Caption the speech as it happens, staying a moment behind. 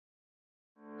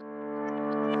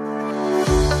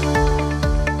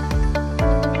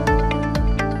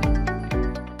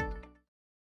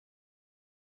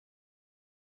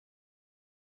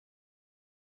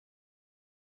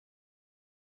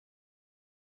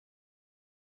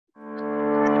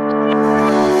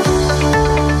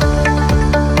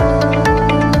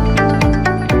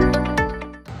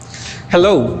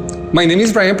Hello, my name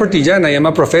is Brian Portilla and I am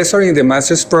a professor in the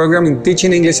Master's Program in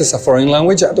Teaching English as a Foreign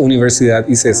Language at Universidad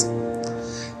Icesi.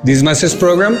 This Master's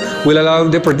Program will allow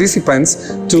the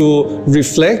participants to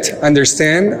reflect,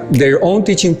 understand their own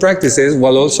teaching practices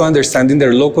while also understanding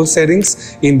their local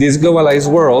settings in this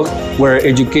globalized world where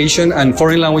education and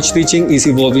foreign language teaching is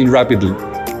evolving rapidly.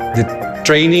 The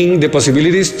training, the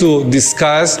possibilities to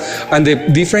discuss, and the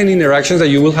different interactions that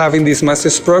you will have in this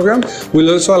master's program will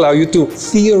also allow you to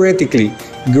theoretically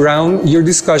ground your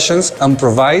discussions and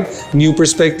provide new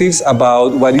perspectives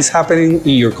about what is happening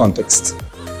in your context.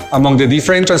 Among the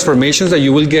different transformations that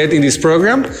you will get in this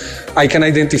program, I can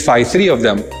identify 3 of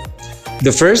them.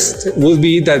 The first will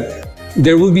be that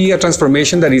there will be a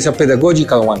transformation that is a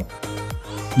pedagogical one.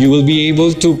 You will be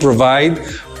able to provide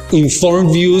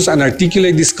informed views and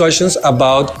articulate discussions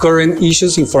about current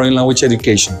issues in foreign language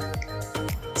education.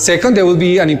 Second, there will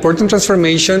be an important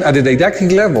transformation at the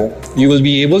didactic level. You will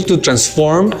be able to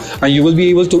transform and you will be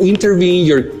able to intervene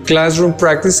your classroom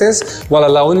practices while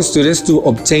allowing students to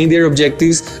obtain their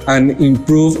objectives and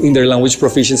improve in their language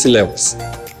proficiency levels.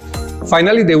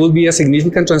 Finally, there will be a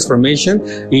significant transformation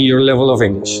in your level of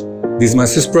English. This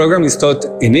master's program is taught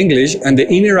in English, and the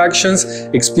interactions,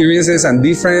 experiences, and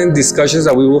different discussions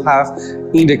that we will have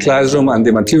in the classroom and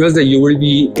the materials that you will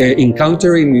be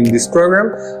encountering in this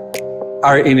program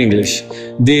are in English.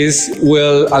 This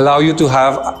will allow you to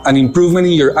have an improvement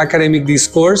in your academic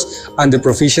discourse and the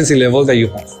proficiency level that you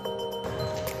have.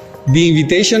 The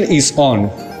invitation is on.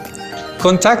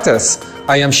 Contact us.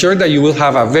 I am sure that you will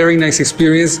have a very nice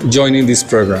experience joining this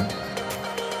program.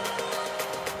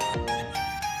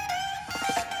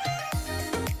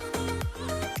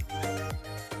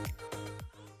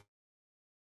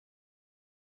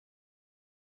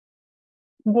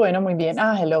 Bueno, muy bien.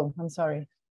 Hello. I'm sorry.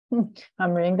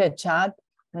 I'm reading the chat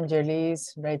and Jerry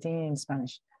is writing in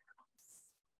Spanish.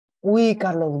 Uy,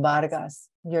 Carlos Vargas,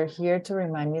 you're here to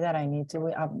remind me that I need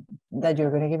to, that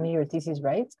you're going to give me your thesis,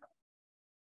 right?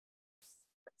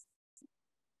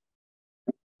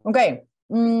 Okay.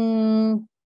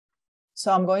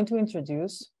 So I'm going to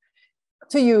introduce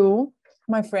to you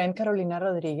my friend Carolina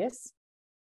Rodriguez.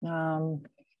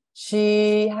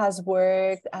 She has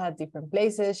worked at different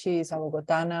places. She's a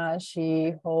Bogotana.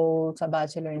 She holds a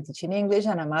bachelor in teaching English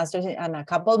and a master's and a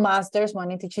couple masters,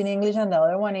 one in teaching English and the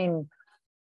other one in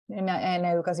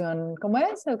educación, ¿cómo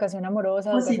es? Educación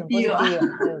amorosa, positiva.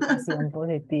 Educación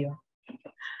positiva.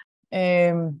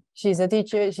 She's a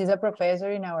teacher, she's a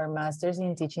professor in our master's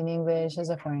in teaching English as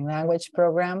a foreign language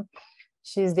program.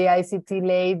 She's the ICT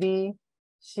lady.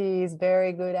 She's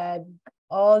very good at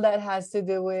all that has to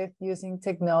do with using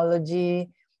technology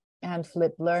and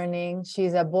flipped learning.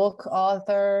 She's a book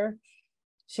author.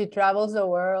 She travels the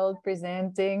world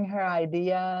presenting her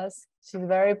ideas. She's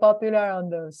very popular on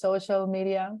the social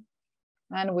media.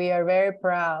 And we are very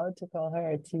proud to call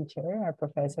her a teacher, a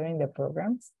professor in the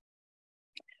programs.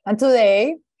 And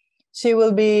today, she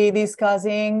will be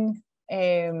discussing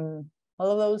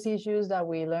all of those issues that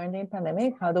we learned in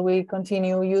pandemic. How do we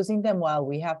continue using them while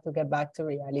we have to get back to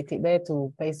reality,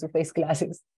 to face-to-face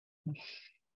classes?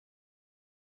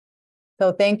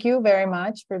 So thank you very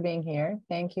much for being here.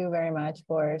 Thank you very much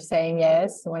for saying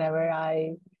yes whenever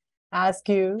I ask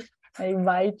you, I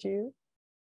invite you.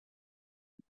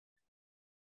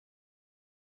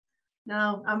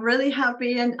 No, I'm really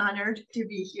happy and honored to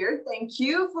be here. Thank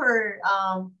you for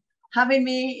having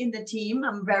me in the team.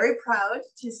 I'm very proud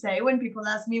to say when people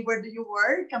ask me, where do you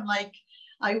work? I'm like,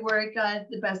 I work at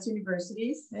the best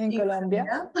universities in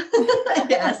Colombia.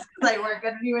 Yes, I work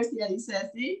at Universidad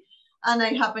Icesi, and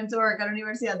I happen to work at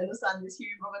Universidad de los Andes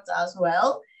here in Bogotá as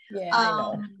well. Yeah, I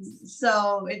know.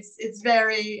 So it's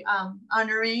very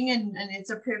honoring and it's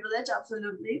a privilege,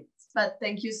 absolutely. But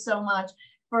thank you so much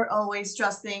for always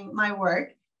trusting my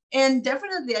work. And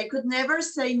definitely, I could never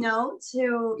say no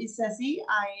to Icesi.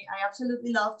 I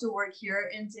absolutely love to work here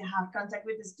and to have contact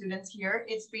with the students here.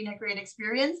 It's been a great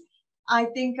experience. I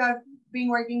think I've been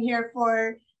working here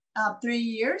for 2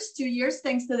 years,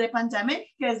 thanks to the pandemic,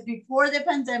 because before the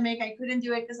pandemic, I couldn't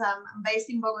do it because I'm based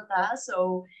in Bogotá,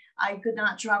 so I could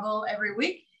not travel every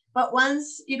week. But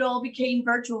once it all became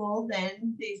virtual,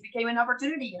 then this became an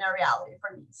opportunity and a reality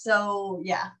for me. So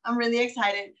yeah, I'm really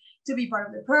excited to be part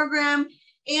of the program.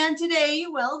 And today,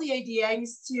 well, the idea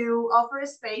is to offer a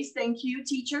space. Thank you,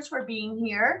 teachers, for being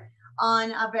here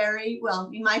on a very, well,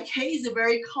 in my case, a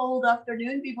very cold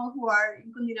afternoon. People who are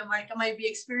in Cundinamarca might be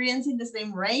experiencing the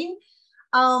same rain.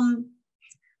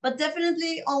 But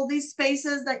definitely all these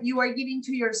spaces that you are giving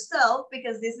to yourself,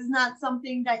 because this is not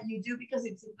something that you do because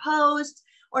it's imposed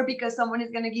or because someone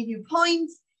is going to give you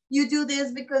points. You do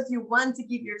this because you want to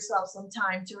give yourself some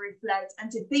time to reflect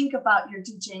and to think about your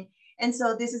teaching. And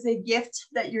so this is a gift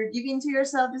that you're giving to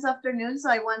yourself this afternoon. So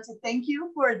I want to thank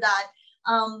you for that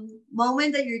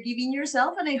moment that you're giving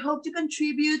yourself. And I hope to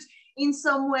contribute in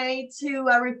some way to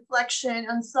a reflection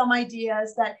on some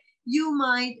ideas that you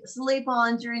might sleep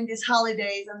on during these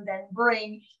holidays and then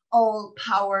bring all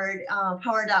powered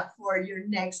up for your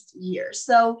next year.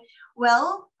 So,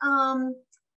 well,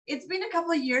 it's been a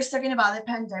couple of years talking about the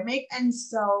pandemic. And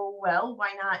so, well,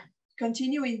 why not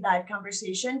continuing that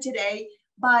conversation today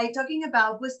by talking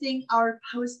about boosting our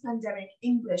post-pandemic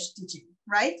English teaching,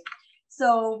 right?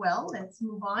 So, well, let's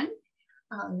move on.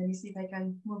 Let me see if I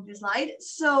can move the slide.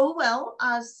 So, well,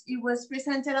 as it was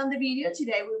presented on the video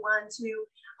today, we want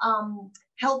to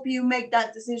help you make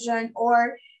that decision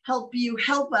or help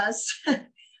us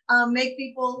make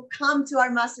people come to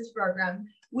our master's program.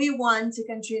 We want to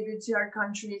contribute to our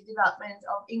country's development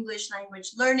of English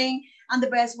language learning. And the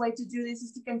best way to do this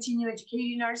is to continue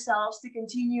educating ourselves, to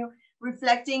continue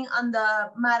reflecting on the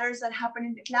matters that happen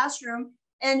in the classroom,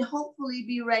 and hopefully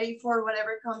be ready for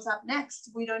whatever comes up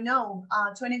next. We don't know.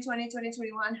 2020,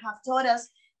 2021 have taught us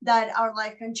that our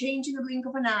life can change in the blink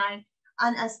of an eye.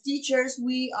 And as teachers,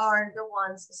 we are the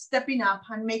ones stepping up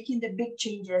and making the big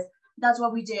changes. That's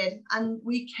what we did. And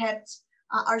we kept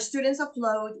our students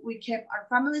afloat. We kept our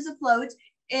families afloat.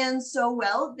 And so,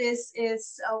 well, this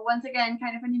is once again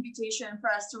kind of an invitation for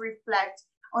us to reflect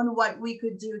on what we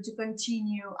could do to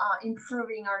continue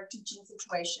improving our teaching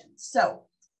situation. So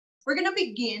we're going to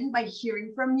begin by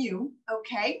hearing from you,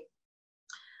 okay?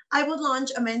 I would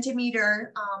launch a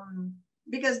Mentimeter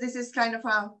because this is kind of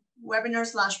a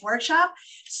webinar/workshop.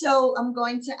 So I'm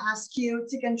going to ask you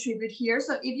to contribute here.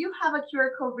 So if you have a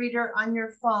QR code reader on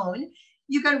your phone,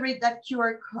 you can read that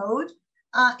QR code.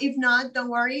 If not, don't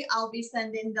worry, I'll be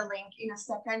sending the link in a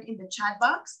second in the chat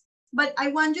box. But I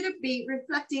want you to be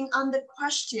reflecting on the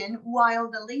question while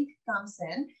the link comes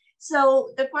in.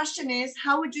 So the question is,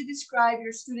 how would you describe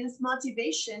your students'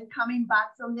 motivation coming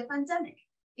back from the pandemic?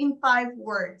 In 5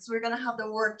 words. We're going to have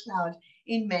the word cloud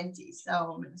in Menti. So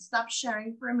I'm going to stop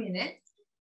sharing for a minute.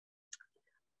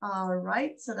 All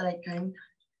right, so that I can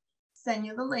send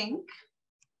you the link.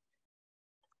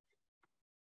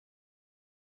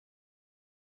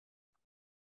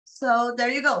 So there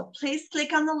you go. Please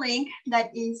click on the link that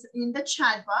is in the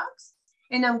chat box,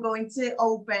 and I'm going to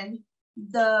open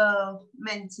the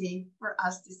Menti for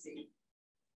us to see.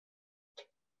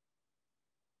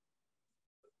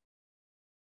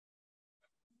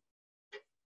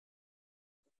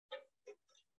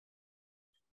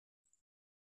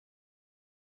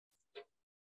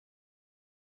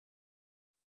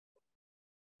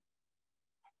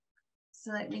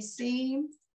 So let me see.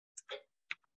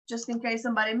 Just in case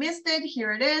somebody missed it,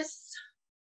 here it is.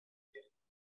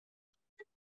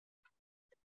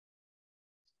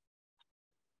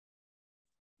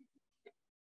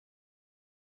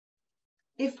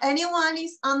 If anyone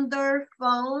is on their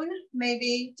phone,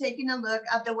 maybe taking a look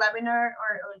at the webinar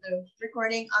or the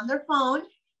recording on their phone,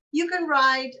 you can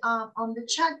write on the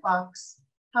chat box.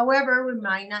 However, we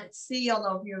might not see all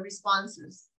of your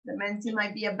responses. The Menti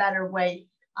might be a better way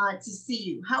to see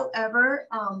you. However,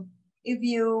 if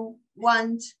you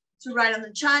want to write on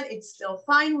the chat, it's still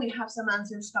fine. We have some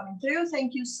answers coming through.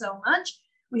 Thank you so much.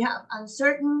 We have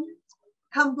uncertain,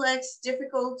 complex,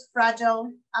 difficult,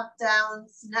 fragile, up,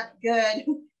 downs, not good,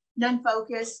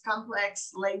 non-focused,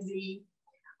 complex, lazy,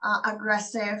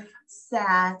 aggressive,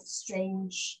 sad,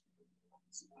 strange.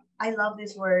 I love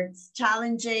these words.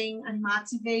 Challenging,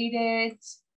 unmotivated,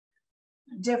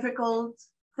 difficult,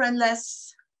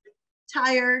 friendless,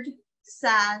 tired,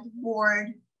 sad, bored,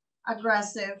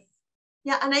 aggressive.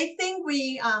 Yeah, and I think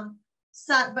we,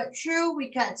 sad but true, we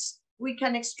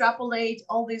can extrapolate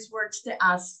all these words to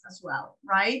us as well,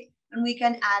 right? And we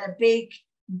can add a big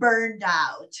burned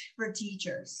out for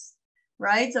teachers,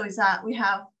 right? So it's that we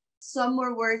have some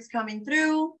more words coming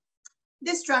through.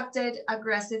 Distracted,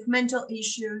 aggressive, mental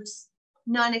issues,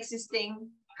 non-existing.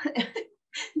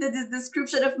 The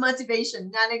description of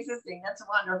motivation, non-existing. That's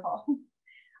wonderful.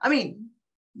 I mean,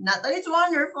 not that it's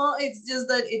wonderful, it's just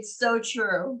that it's so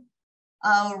true.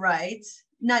 All right,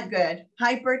 not good.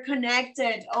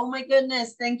 Hyper-connected. Oh my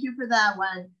goodness, thank you for that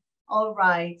one. All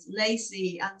right,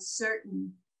 lazy,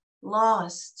 uncertain,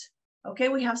 lost. Okay,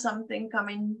 we have something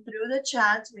coming through the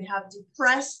chat. We have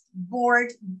depressed,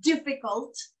 bored,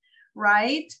 difficult,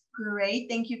 right? Great,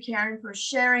 thank you, Karen, for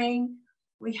sharing.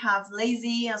 We have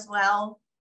lazy as well,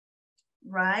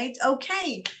 right?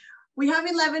 Okay, we have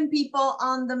 11 people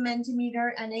on the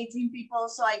Mentimeter and 18 people,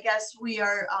 so I guess we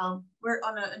are we're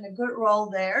on a good roll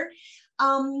there.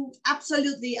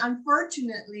 Absolutely,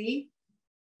 unfortunately,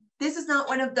 this is not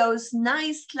one of those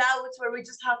nice clouds where we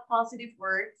just have positive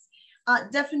words.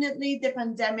 Definitely the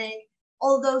pandemic,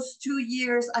 all those 2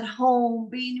 years at home,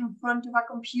 being in front of a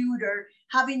computer,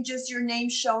 having just your name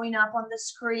showing up on the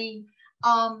screen,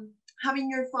 having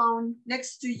your phone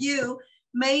next to you,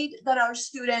 made that our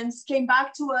students came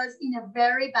back to us in a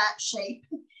very bad shape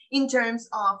in terms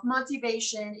of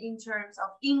motivation, in terms of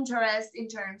interest, in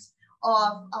terms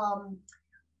of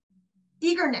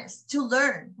eagerness to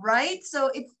learn, right? So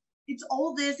it's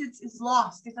all this, it's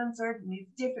lost, it's uncertain,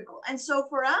 it's difficult. And so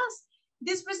for us,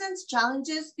 this presents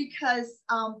challenges because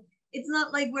it's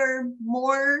not like we're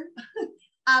more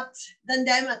apt than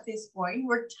them at this point.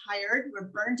 We're tired, we're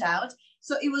burnt out.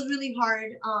 So it was really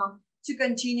hard to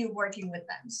continue working with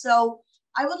them. So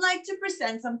I would like to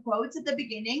present some quotes at the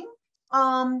beginning,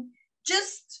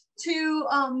 just to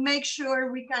make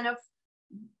sure we kind of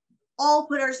all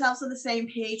put ourselves on the same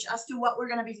page as to what we're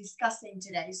going to be discussing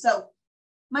today. So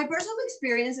my personal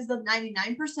experience is that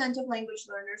 99% of language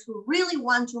learners who really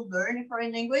want to learn a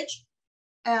foreign language,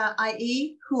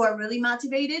 i.e. who are really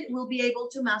motivated, will be able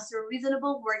to master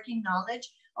reasonable working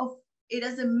knowledge of it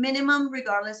as a minimum,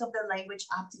 regardless of their language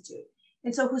aptitude.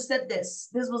 And so who said this?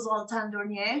 This was Zoltan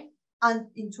Dornier, and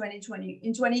in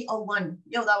 2001.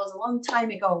 That was a long time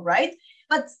ago, right?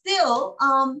 But still,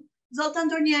 Zoltan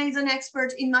Dornier is an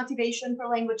expert in motivation for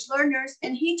language learners,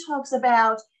 and he talks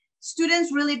about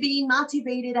students really being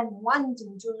motivated and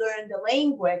wanting to learn the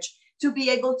language to be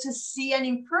able to see an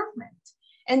improvement.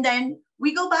 And then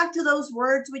we go back to those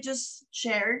words we just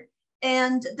shared,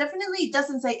 and definitely it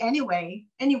doesn't say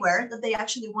anywhere that they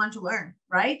actually want to learn,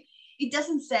 right? It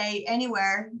doesn't say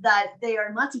anywhere that they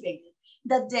are motivated,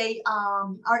 that they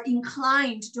are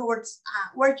inclined towards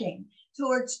working,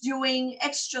 towards doing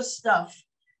extra stuff.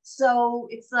 So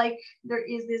it's like there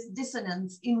is this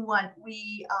dissonance in what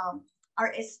we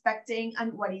are expecting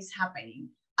and what is happening.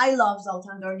 I love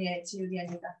Zoltan Dornier too,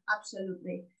 Dianita.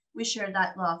 Absolutely. We share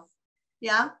that love.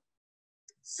 Yeah.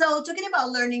 So talking about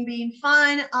learning being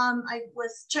fun, I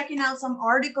was checking out some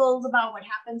articles about what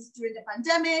happens during the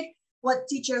pandemic, what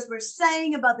teachers were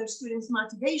saying about their students'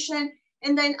 motivation.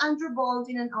 And then Andrew Bolt,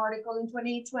 in an article in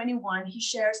 2021, he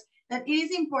shares that it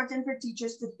is important for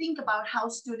teachers to think about how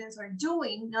students are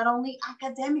doing, not only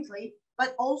academically,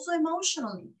 but also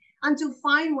emotionally, and to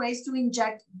find ways to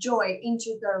inject joy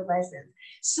into their lessons.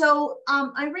 So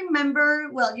I remember,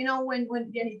 well, when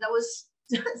Dianita was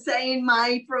saying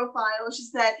my profile, she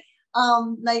said,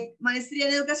 like maestría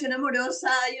en educación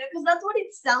amorosa, because that's what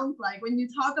it sounds like. When you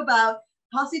talk about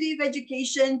positive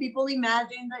education, people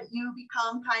imagine that you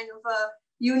become kind of a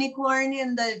unicorn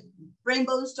and the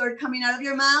rainbows start coming out of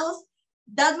your mouth.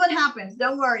 That's what happens.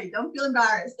 Don't worry. Don't feel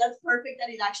embarrassed. That's perfect that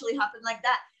it actually happened like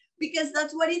that, because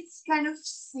that's what it's kind of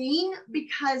seen.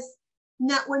 Because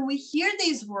now when we hear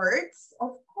these words, of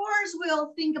course, we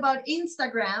all think about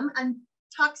Instagram and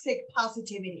toxic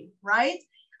positivity, right?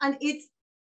 And it's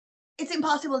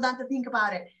impossible not to think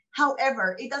about it.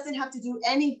 However, it doesn't have to do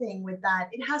anything with that.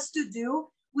 It has to do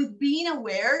with being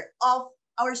aware of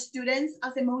our students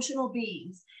as emotional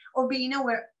beings, or being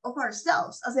aware of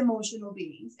ourselves as emotional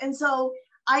beings. And so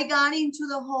I got into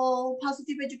the whole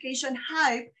positive education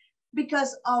hype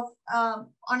because of,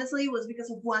 honestly, it was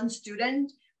because of one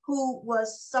student who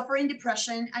was suffering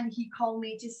depression, and he called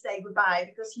me to say goodbye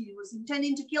because he was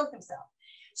intending to kill himself.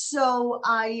 So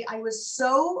I was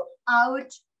so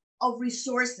out of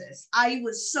resources. I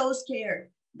was so scared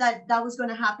that that was going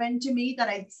to happen to me that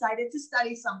I decided to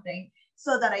study something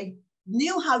so that I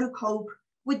knew how to cope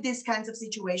with these kinds of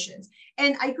situations.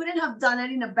 And I couldn't have done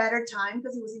it in a better time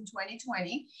because it was in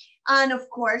 2020. And of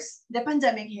course, the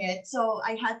pandemic hit. So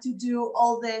I had to do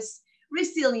all this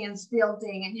resilience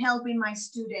building and helping my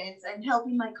students and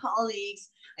helping my colleagues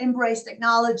embrace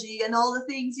technology and all the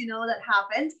things, that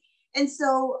happened. And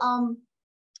so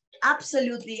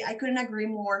absolutely, I couldn't agree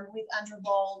more with Andrew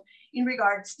Ball in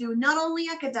regards to not only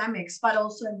academics, but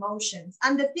also emotions.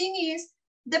 And the thing is,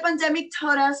 the pandemic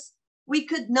taught us we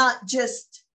could not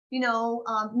just,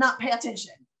 not pay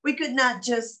attention. We could not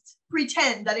just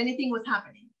pretend that anything was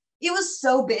happening. It was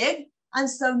so big and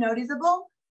so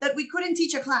noticeable that we couldn't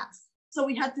teach a class. So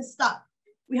we had to stop.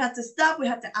 We had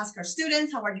to ask our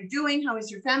students, how are you doing? How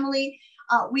is your family?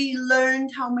 We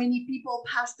learned how many people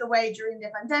passed away during the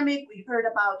pandemic. We heard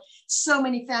about so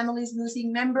many families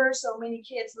losing members, so many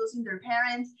kids losing their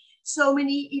parents, so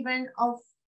many even of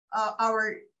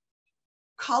our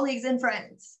colleagues and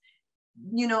friends,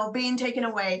 being taken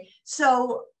away.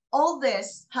 So all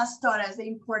this has taught us the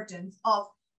importance of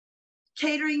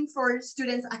catering for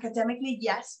students academically,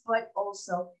 yes, but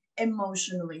also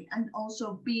emotionally, and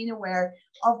also being aware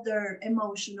of their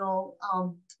emotional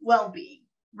well-being,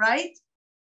 right?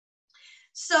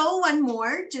 So one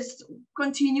more, just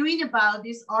continuing about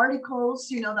these articles,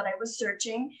 that I was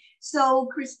searching. So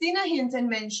Christina Hinton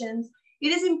mentions,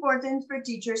 it is important for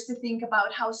teachers to think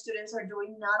about how students are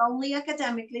doing not only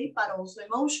academically, but also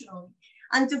emotionally,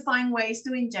 and to find ways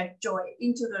to inject joy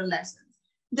into their lessons.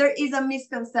 There is a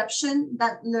misconception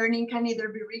that learning can either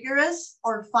be rigorous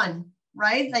or fun,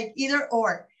 right? Like either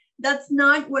or. That's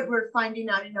not what we're finding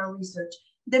out in our research.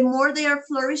 The more they are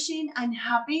flourishing and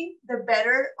happy, the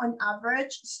better on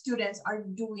average students are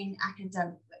doing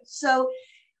academically. So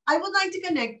I would like to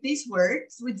connect these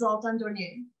words with Zoltan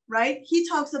Dornier, right? He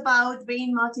talks about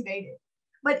being motivated.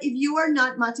 But if you are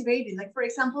not motivated, like for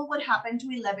example, what happened to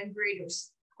 11th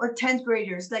graders or 10th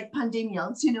graders, like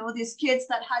pandemials, these kids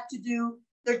that had to do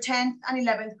their 10th and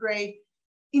 11th grade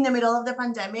in the middle of the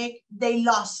pandemic, they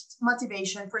lost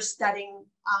motivation for studying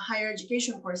higher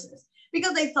education courses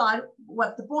because they thought,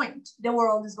 what's the point? The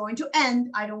world is going to end.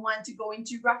 I don't want to go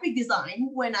into graphic design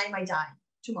when I might die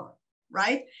tomorrow,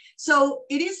 right? So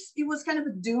it was kind of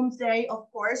a doomsday, of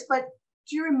course, but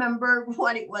do you remember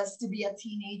what it was to be a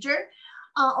teenager?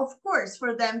 Of course,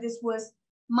 for them, this was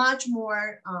much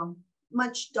more,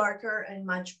 much darker and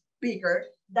much bigger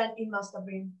than it must have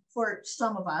been for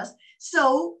some of us.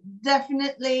 So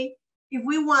definitely, if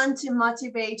we want to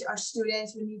motivate our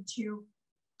students, we need to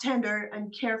tender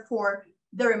and care for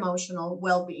their emotional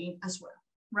well-being as well,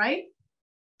 right?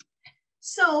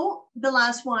 So the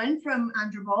last one from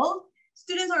Andrew Ball,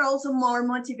 students are also more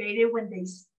motivated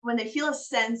when they feel a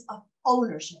sense of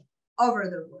ownership over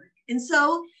their work. And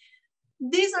so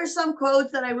these are some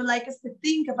quotes that I would like us to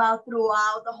think about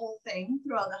throughout the whole thing,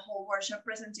 throughout the whole workshop,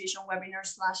 presentation, webinar,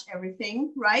 /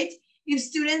 everything, right? If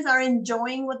students are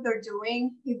enjoying what they're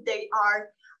doing, if they are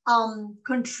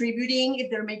contributing, if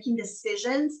they're making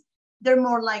decisions, they're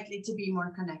more likely to be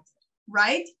more connected,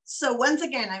 right? So once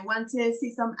again, I want to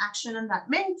see some action on that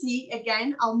mentee.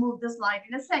 Again, I'll move the slide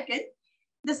in a second.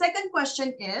 The second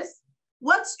question is,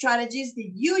 what strategies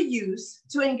did you use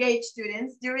to engage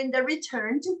students during the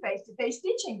return to face-to-face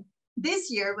teaching? This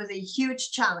year was a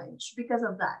huge challenge because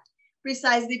of that,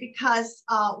 precisely because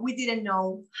we didn't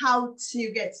know how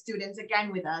to get students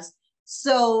again with us.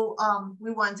 So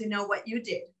we want to know what you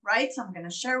did, right? So I'm going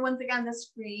to share once again the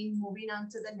screen, moving on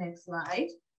to the next slide.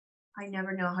 I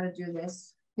never know how to do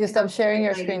this. You stop sharing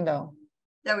your screen though.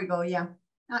 There we go, yeah.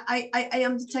 I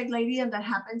am the tech lady and that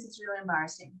happens, it's really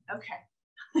embarrassing.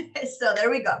 Okay, so there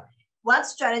we go. What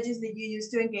strategies did you use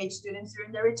to engage students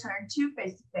during the return to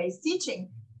face-to-face teaching?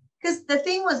 Because the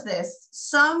thing was this,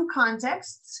 some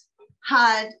contexts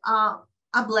had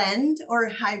a blend or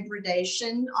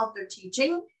hybridation of their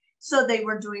teaching. So they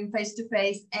were doing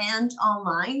face-to-face and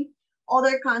online.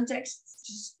 Other contexts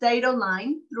just stayed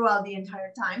online throughout the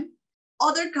entire time.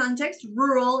 Other contexts,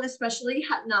 rural especially,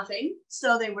 had nothing.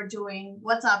 So they were doing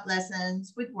WhatsApp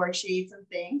lessons with worksheets and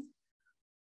things.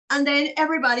 And then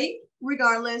everybody,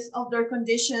 regardless of their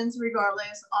conditions,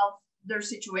 regardless of their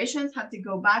situations, had to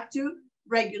go back to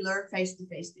regular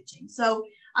face-to-face teaching. So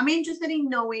I'm interested in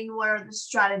knowing what are the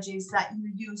strategies that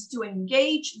you use to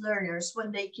engage learners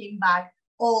when they came back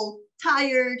all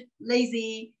tired,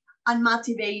 lazy,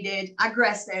 unmotivated,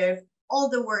 aggressive, all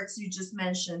the words you just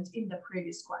mentioned in the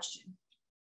previous question.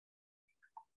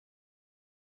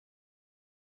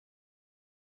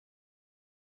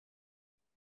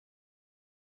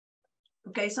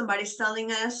 Okay, somebody's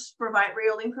telling us provide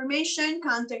real information,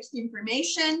 context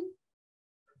information.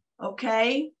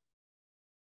 Okay.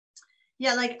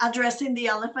 Yeah, like addressing the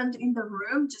elephant in the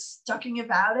room, just talking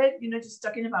about it, just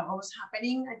talking about what was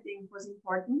happening, I think was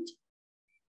important.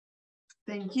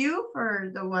 Thank you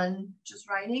for the one just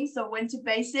writing. So went to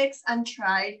basics and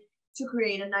tried to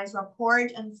create a nice rapport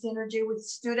and synergy with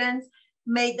students,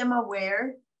 made them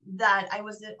aware that I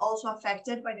was also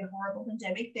affected by the horrible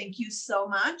pandemic. Thank you so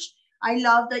much. I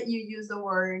love that you use the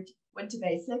word went to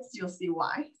basics. You'll see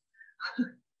why.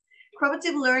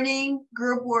 Cooperative learning,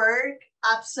 group work,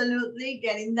 absolutely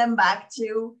getting them back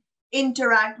to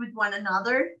interact with one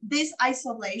another. This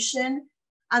isolation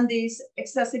and this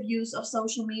excessive use of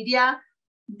social media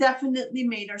definitely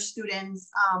made our students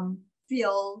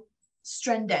feel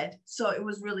stranded. So it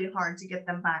was really hard to get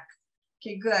them back.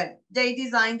 Okay, good. They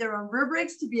designed their own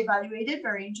rubrics to be evaluated.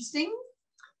 Very interesting.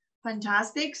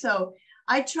 Fantastic. So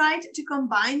I tried to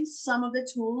combine some of the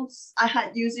tools I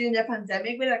had used in the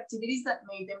pandemic with activities that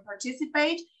made them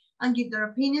participate and give their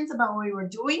opinions about what we were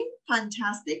doing.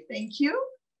 Fantastic, thank you.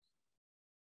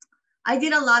 I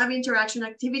did a lot of interaction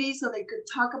activities so they could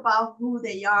talk about who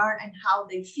they are and how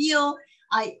they feel.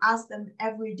 I asked them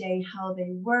every day how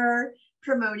they were,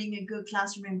 promoting a good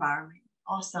classroom environment.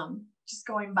 Awesome, just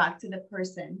going back to the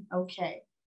person, okay.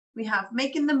 We have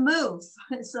making them move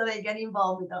so they get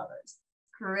involved with others.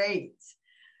 Great.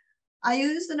 I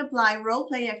use and apply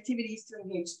role-play activities to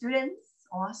engage students.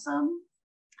 Awesome.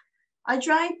 I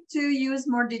try to use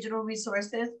more digital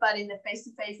resources, but in a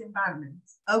face-to-face environment.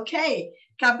 Okay,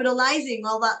 capitalizing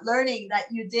all that learning that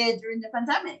you did during the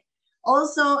pandemic.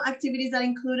 Also, activities that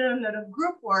included a lot of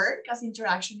group work as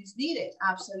interaction is needed.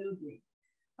 Absolutely.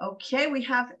 Okay, we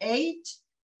have 8.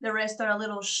 The rest are a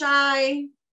little shy.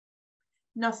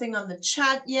 Nothing on the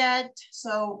chat yet.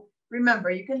 So remember,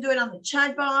 you can do it on the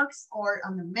chat box or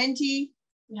on the Menti.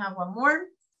 We have one more.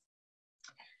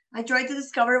 I try to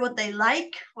discover what they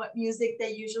like, what music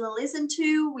they usually listen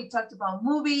to. We talked about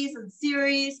movies and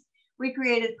series. We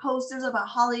created posters about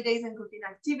holidays and cooking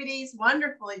activities.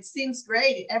 Wonderful. It seems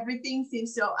great. Everything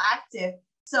seems so active,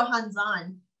 so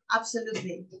hands-on.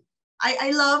 Absolutely.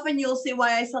 I love, and you'll see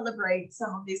why I celebrate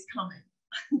some of these comments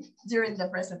during the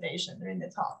presentation, during the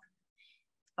talk.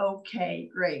 Okay,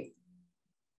 great.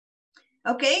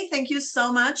 Okay, thank you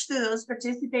so much to those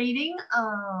participating.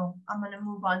 I'm going to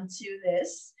move on to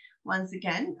this once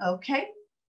again. Okay.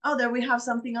 Oh, there we have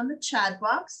something on the chat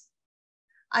box.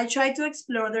 I tried to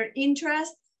explore their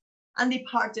interests and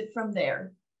departed from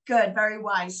there. Good, very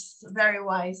wise, very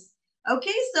wise.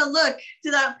 Okay, so look, to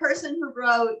that person who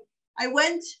wrote, I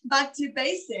went back to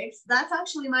basics. That's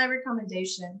actually my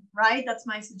recommendation, right? That's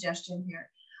my suggestion here.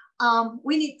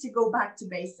 We need to go back to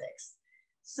basics.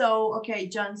 So, okay,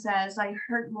 John says, I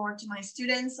heard more to my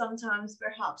students, sometimes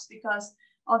perhaps because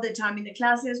all the time in the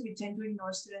classes, we tend to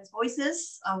ignore students'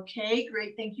 voices. Okay,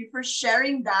 great. Thank you for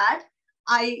sharing that.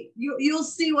 You'll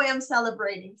see why I'm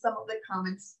celebrating some of the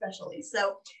comments, especially.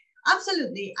 So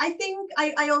absolutely.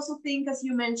 I also think, as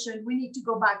you mentioned, we need to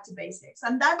go back to basics.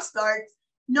 And that starts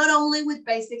not only with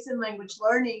basics in language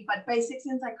learning, but basics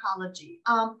in psychology.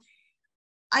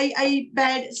 I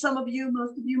bet most of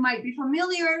you might be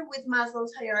familiar with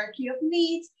Maslow's hierarchy of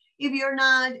needs. If you're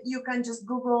not, you can just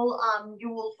Google, you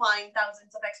will find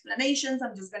thousands of explanations.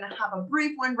 I'm just gonna have a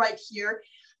brief one right here.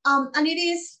 And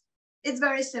it's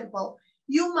very simple.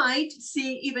 You might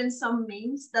see even some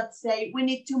memes that say, we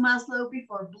need 2 Maslow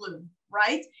before Bloom,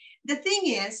 right? The thing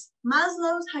is,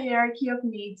 Maslow's hierarchy of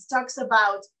needs talks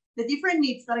about the different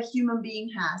needs that a human being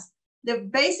has. The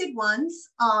basic ones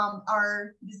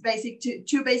are these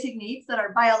two basic needs that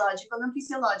are biological and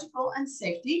physiological and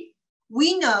safety.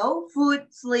 We know food,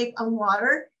 sleep, and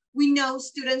water. We know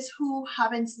students who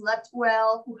haven't slept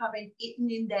well, who haven't eaten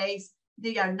in days,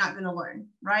 they are not going to learn,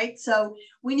 right? So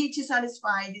we need to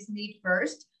satisfy this need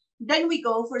first. Then we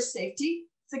go for safety,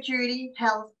 security,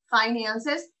 health,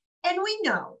 finances. And we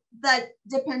know that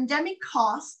the pandemic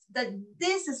caused that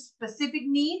these specific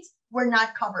needs were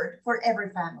not covered for every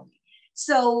family.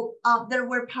 So there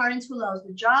were parents who lost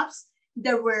their jobs.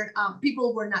 There were people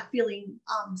who were not feeling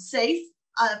safe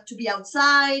to be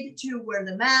outside, to wear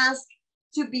the mask,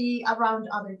 to be around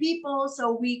other people.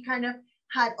 So we kind of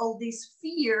had all this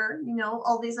fear,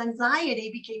 all this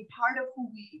anxiety became part of who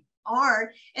we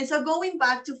are. And so going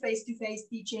back to face-to-face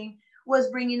teaching was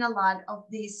bringing a lot of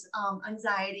this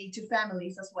anxiety to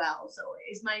families as well. So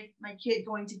is my kid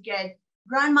going to get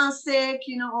grandma sick,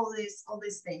 all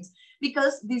these things,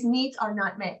 because these needs are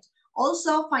not met.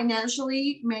 Also,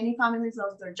 financially, many families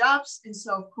lost their jobs. And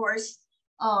so, of course,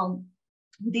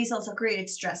 this also created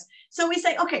stress. So we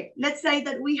say, okay, let's say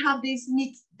that we have these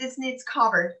needs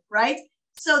covered, right?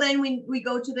 So then we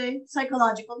go to the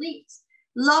psychological needs.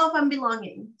 Love and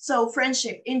belonging. So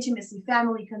friendship, intimacy,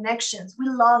 family connections. We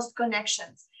lost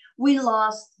connections. We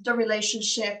lost the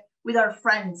relationship with our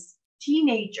friends,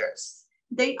 teenagers.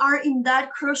 They are in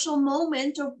that crucial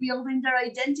moment of building their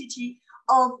identity,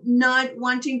 of not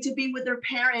wanting to be with their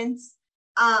parents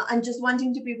and just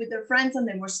wanting to be with their friends, and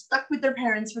they were stuck with their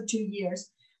parents for 2 years,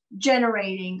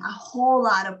 generating a whole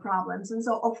lot of problems. And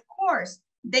so, of course,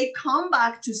 they come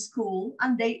back to school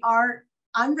and they are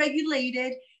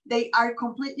unregulated. They are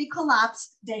completely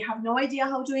collapsed. They have no idea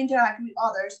how to interact with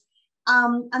others.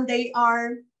 And they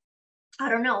are, I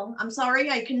don't know, I'm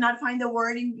sorry, I cannot find the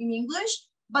word in English,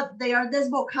 but they are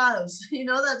desbocados.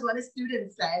 That's what a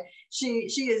student said. She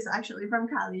is actually from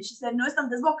Cali. She said, no, están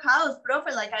desbocados,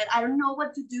 profe. Like, I don't know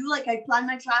what to do. Like, I plan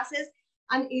my classes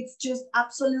and it's just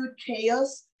absolute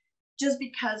chaos, just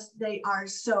because they are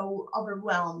so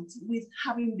overwhelmed with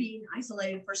having been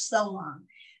isolated for so long.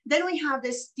 Then we have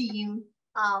the STEAM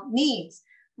needs: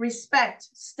 respect,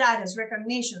 status,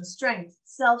 recognition, strength,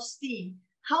 self-esteem.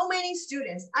 How many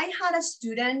students? I had a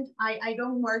student, I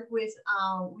don't work with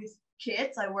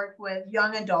kids, I work with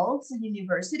young adults in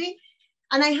university.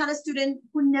 And I had a student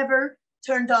who never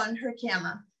turned on her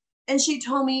camera. And she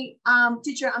told me,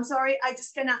 teacher, I'm sorry, I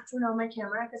just cannot turn on my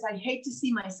camera because I hate to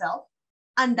see myself.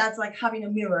 And that's like having a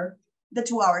mirror, the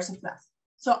 2 hours of class.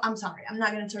 So I'm sorry, I'm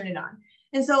not going to turn it on.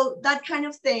 And so that kind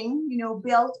of thing, you know,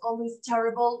 built all these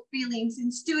terrible feelings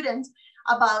in students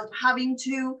about having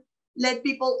to let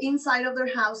people inside of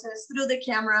their houses through the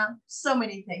camera, so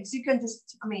many things. You can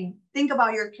just, I mean, think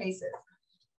about your cases.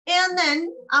 And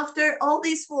then after all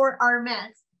these 4 are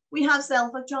met, we have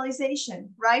self-actualization,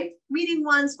 right? Meeting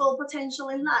one's full potential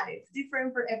in life,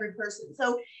 different for every person.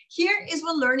 So here is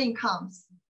where learning comes,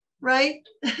 right?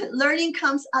 Learning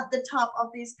comes at the top of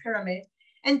this pyramid.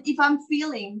 And if I'm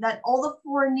feeling that all the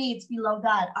 4 needs below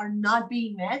that are not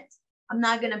being met, I'm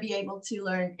not going to be able to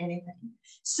learn anything.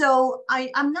 So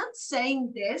I'm not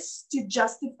saying this to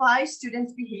justify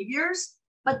students' behaviors,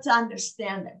 but to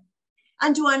understand them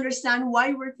and to understand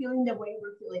why we're feeling the way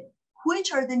we're feeling.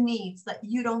 Which are the needs that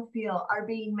you don't feel are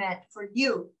being met for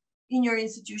you in your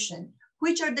institution?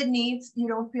 Which are the needs you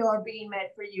don't feel are being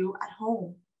met for you at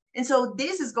home? And so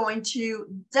this is going to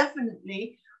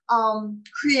definitely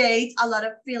create a lot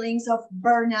of feelings of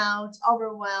burnout,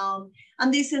 overwhelm,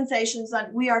 and these sensations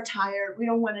that we are tired, we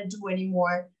don't want to do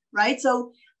anymore, right?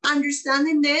 So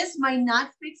understanding this might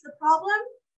not fix the problem,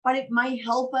 but it might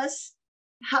help us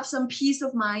have some peace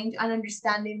of mind and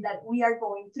understanding that we are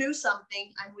going through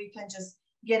something and we can just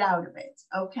get out of it,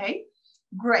 okay?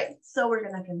 Great, so we're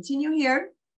gonna continue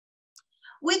here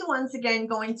with once again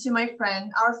going to my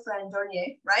friend, our friend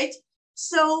Dornier, right?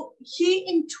 So he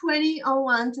in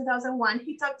 2001,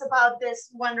 he talked about this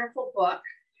wonderful book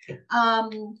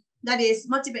that is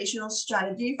Motivational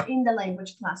Strategy in the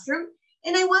Language Classroom.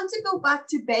 And I want to go back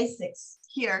to basics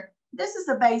here. This is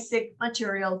a basic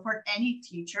material for any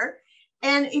teacher.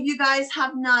 And if you guys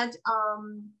have not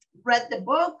read the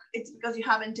book, it's because you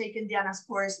haven't taken Diana's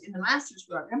course in the master's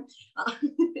program.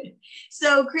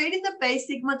 So creating the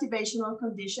basic motivational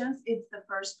conditions is the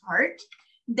first part.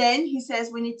 Then he says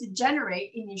we need to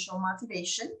generate initial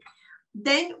motivation.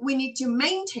 Then we need to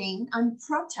maintain and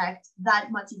protect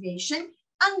that motivation.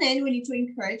 And then we need to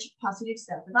encourage positive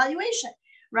self-evaluation,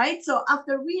 right? So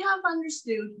after we have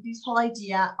understood this whole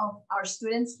idea of our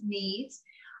students' needs,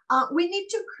 we need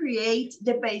to create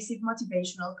the basic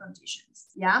motivational conditions,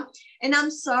 yeah? And I'm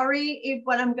sorry if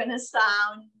what I'm gonna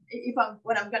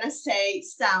say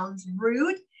sounds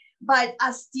rude, but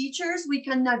as teachers, we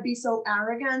cannot be so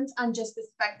arrogant and just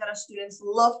expect that our students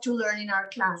love to learn in our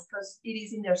class because it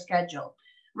is in their schedule,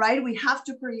 right? We have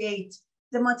to create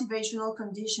the motivational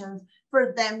conditions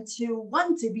for them to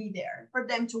want to be there, for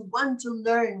them to want to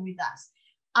learn with us.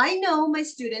 I know my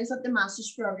students at the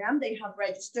master's program, they have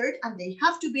registered and they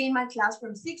have to be in my class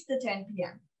from 6 to 10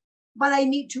 p.m. But I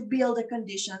need to build the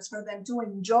conditions for them to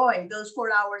enjoy those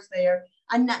 4 hours there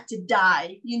and not to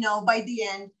die, you know, by the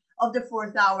end of the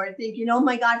 4th hour thinking, oh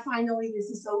my God, finally this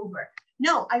is over.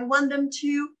 No, I want them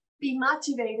to be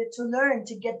motivated to learn,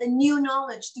 to get the new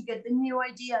knowledge, to get the new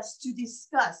ideas, to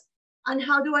discuss. And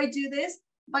how do I do this?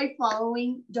 By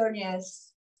following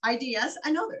Dornier's ideas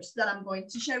and others that I'm going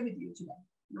to share with you today.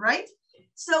 Right?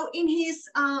 So in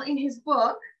his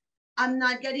book, I'm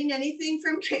not getting anything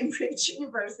from Cambridge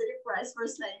University Press for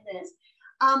saying this.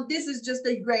 This is just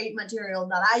a great material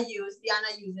that I use,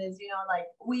 Diana uses, you know, like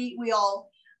we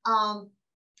all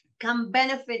can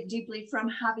benefit deeply from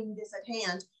having this at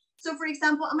hand. So for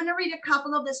example, I'm gonna read a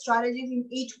couple of the strategies in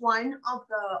each one of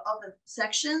the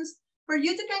sections for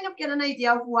you to kind of get an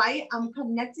idea of why I'm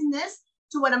connecting this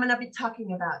to what I'm gonna be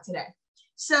talking about today.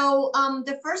 So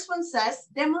the first one says,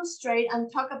 demonstrate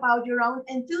and talk about your own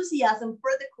enthusiasm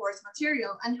for the course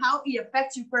material and how it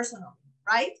affects you personally,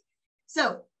 right?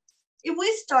 So if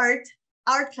we start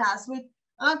our class with,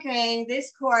 okay,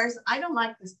 this course, I don't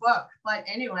like this book, but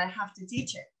anyway, I have to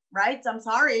teach it, right? I'm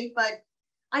sorry, but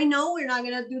I know we're not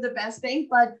gonna do the best thing,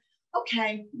 but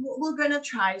okay, we're gonna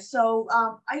try. So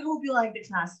I hope you like the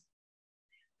class.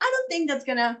 I don't think that's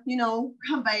gonna, you know,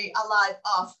 convey a lot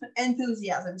of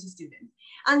enthusiasm to students.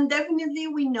 And definitely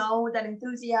we know that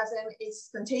enthusiasm is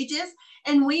contagious,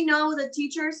 and we know that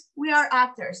teachers, we are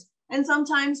actors. And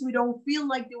sometimes we don't feel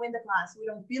like doing the class. We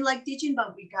don't feel like teaching,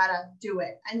 but we gotta do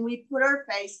it. And we put our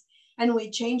face and we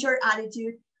change our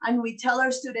attitude and we tell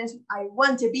our students, I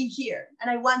want to be here and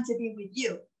I want to be with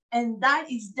you. And that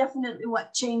is definitely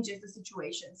what changes the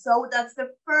situation. So that's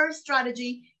the first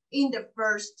strategy in the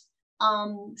first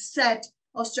set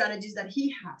of strategies that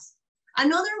he has.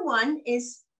 Another one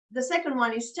is, the second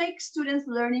one is take students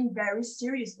learning very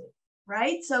seriously,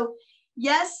 right? So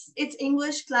yes, it's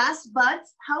English class, but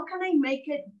how can I make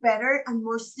it better and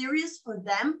more serious for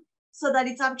them so that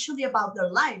it's actually about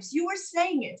their lives? You were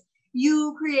saying it.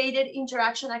 You created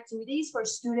interaction activities for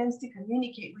students to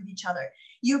communicate with each other.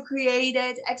 You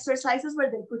created exercises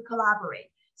where they could collaborate.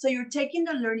 So you're taking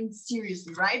the learning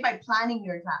seriously, right? By planning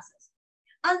your classes.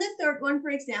 And the third one,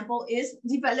 for example, is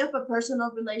develop a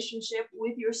personal relationship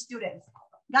with your students.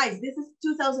 Guys, this is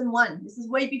 2001. This is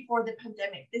way before the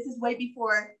pandemic. This is way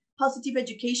before positive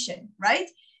education, right?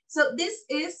 So this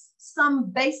is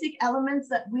some basic elements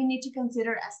that we need to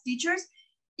consider as teachers.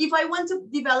 If I want to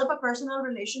develop a personal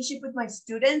relationship with my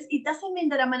students, it doesn't mean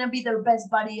that I'm going to be their best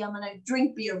buddy. I'm going to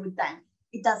drink beer with them.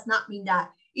 It does not mean that.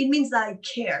 It means that I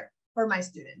care for my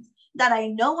students, that I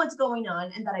know what's going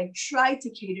on, and that I try to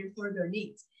cater for their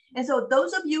needs. And so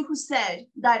those of you who said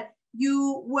that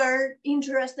you were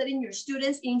interested in your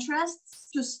students' interests,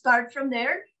 to start from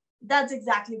there, that's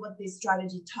exactly what this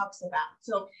strategy talks about.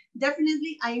 So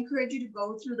definitely, I encourage you to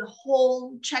go through the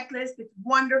whole checklist. It's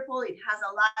wonderful. It has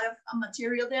a lot of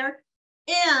material there.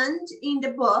 And in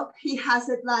the book, he has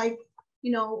it like,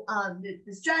 you know,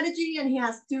 the strategy, and he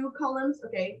has 2 columns,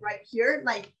 okay, right here,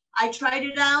 like I tried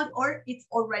it out, or it's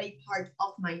already part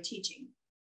of my teaching.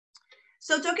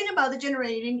 So talking about the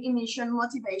generating initial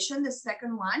motivation, the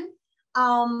second one,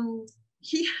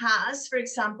 he has, for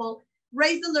example,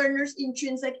 raise the learner's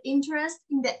intrinsic interest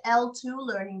in the L2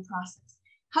 learning process.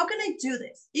 How can I do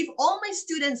this? If all my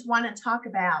students want to talk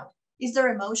about is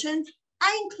their emotions,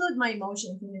 I include my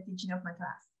emotions in the teaching of my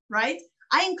class, right?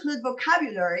 I include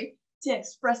vocabulary to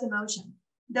express emotion.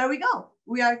 There we go.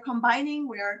 We are combining,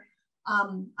 we are,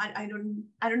 I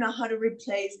don't know how to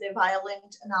replace the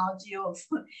violent analogy of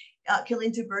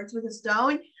killing 2 birds with a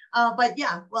stone. But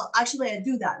yeah, well, actually I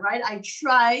do that, right? I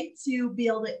try to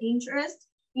build an interest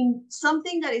in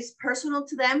something that is personal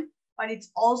to them, but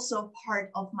it's also part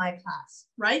of my class,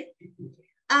 right?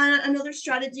 And another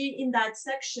strategy in that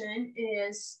section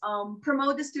is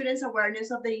promote the students'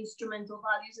 awareness of the instrumental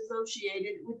values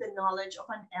associated with the knowledge of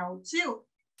an L2.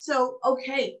 So,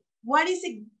 okay, why is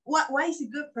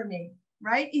it good for me,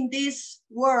 right? In this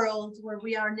world where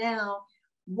we are now,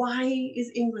 why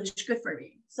is English good for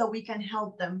me? So we can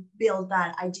help them build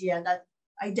that idea, that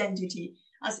identity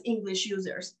as English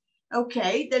users.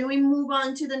 Okay, then we move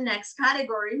on to the next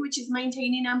category, which is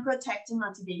maintaining and protecting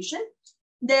motivation.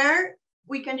 There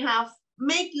we can have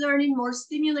make learning more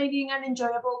stimulating and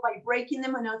enjoyable by breaking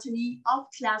the monotony of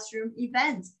classroom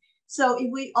events. So if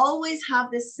we always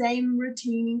have the same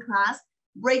routine in class,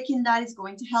 breaking that is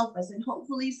going to help us. And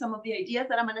hopefully some of the ideas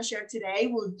that I'm going to share today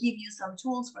will give you some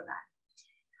tools for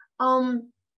that.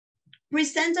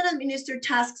 Present and administer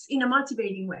tasks in a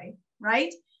motivating way,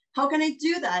 right? How can I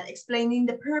do that? Explaining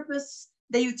the purpose,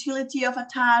 the utility of a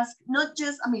task, not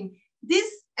just, I mean,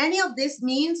 any of this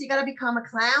means you got to become a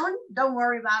clown. Don't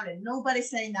worry about it. Nobody's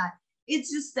saying that. It's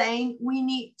just saying we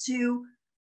need to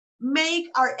make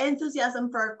our enthusiasm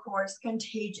for our course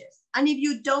contagious. And if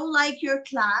you don't like your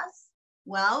class,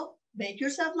 well, make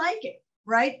yourself like it,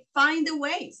 right? Find the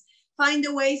ways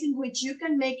in which you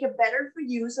can make it better for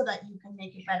you so that you can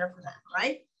make it better for them,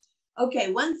 right?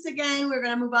 Okay, once again, we're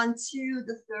going to move on to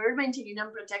the third, maintaining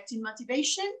and protecting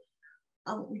motivation.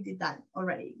 Oh, we did that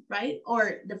already, right?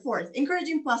 Or the fourth,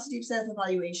 encouraging positive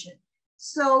self-evaluation.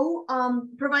 So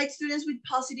provide students with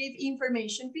positive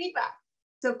information feedback.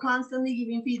 So constantly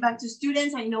giving feedback to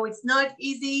students. I know it's not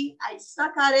easy. I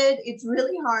suck at it. It's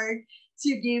really hard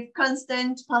to give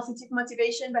constant positive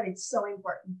motivation, but it's so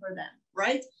important for them,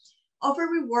 right? Offer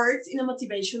rewards in a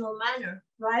motivational manner,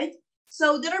 right?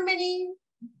 So there are many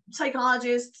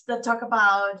psychologists that talk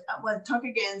about, talk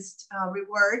against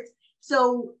rewards.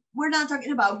 So we're not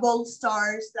talking about gold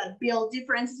stars that build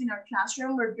differences in our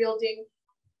classroom. We're building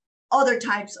other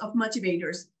types of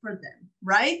motivators for them,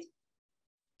 right?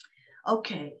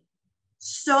 Okay,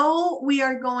 so we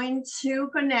are going to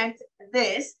connect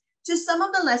this to some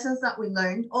of the lessons that we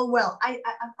learned, or well, at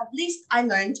least I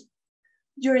learned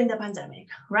during the pandemic,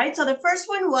 right? So the first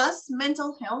one was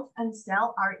mental health and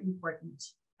self are important,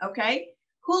 okay?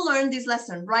 Who learned this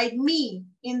lesson? Write me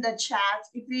in the chat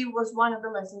if it was one of the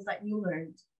lessons that you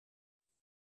learned.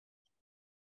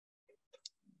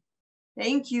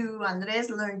 Thank you,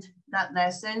 Andres learned that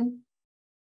lesson.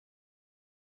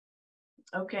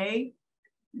 Okay,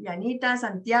 Yanita,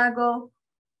 Santiago.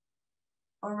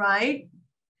 All right.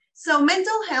 So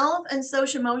mental health and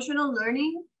social emotional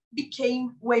learning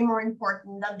became way more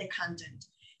important than the content.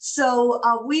 So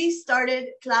we started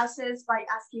classes by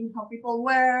asking how people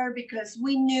were because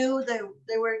we knew that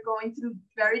they were going through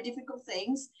very difficult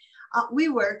things. We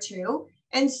were too.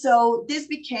 And so this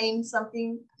became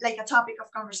something like a topic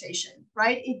of conversation,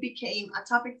 right? It became a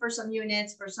topic for some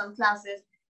units, for some classes.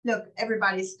 Look,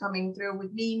 everybody's coming through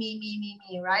with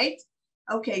me, right?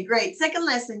 Okay, great. Second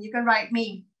lesson, you can write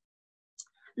me.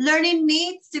 Learning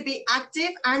needs to be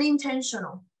active and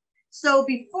intentional. So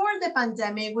before the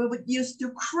pandemic, we would used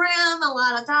to cram a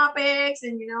lot of topics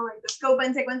and, you know, like the scope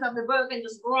and sequence of the book and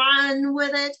just run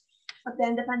with it. But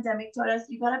then the pandemic taught us,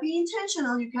 you gotta be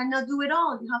intentional. You cannot do it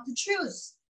all. You have to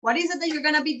choose. What is it that you're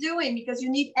gonna be doing? Because you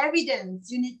need evidence.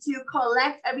 You need to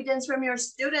collect evidence from your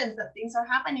students that things are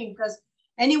happening because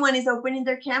anyone is opening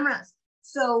their cameras.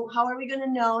 So how are we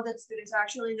gonna know that students are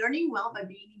actually learning well? By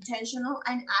being intentional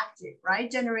and active,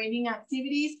 right? Generating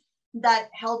activities that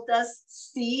helped us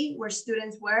see where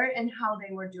students were and how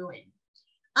they were doing.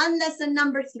 And lesson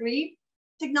number 3,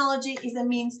 technology is a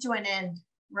means to an end,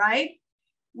 right?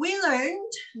 We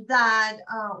learned that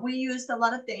we used a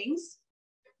lot of things,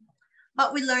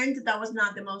 but we learned that was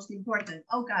not the most important.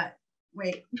 Oh God,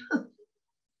 wait.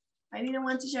 I didn't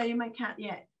want to show you my cat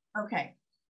yet. Okay,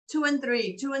 2 and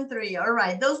 3. All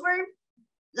right, those were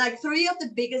like 3 of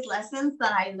the biggest lessons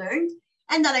that I learned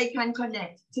and that I can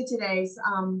connect to today's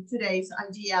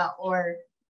idea or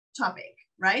topic,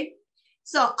 right?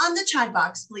 So on the chat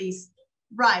box, please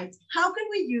write, how can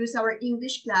we use our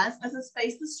English class as a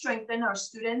space to strengthen our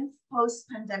students'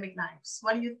 post-pandemic lives?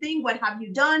 What do you think? What have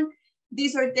you done?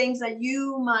 These are things that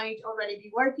you might already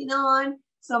be working on.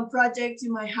 Some projects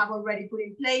you might have already put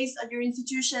in place at your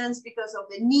institutions because of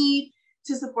the need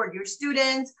to support your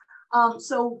students.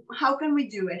 So how can we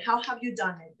do it? How have you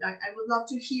done it? I would love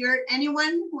to hear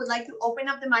anyone who would like to open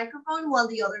up the microphone while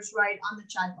the others write on the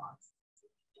chat box.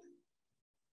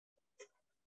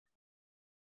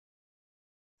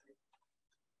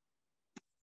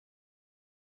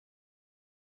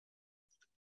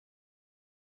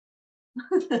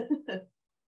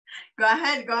 Go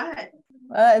ahead.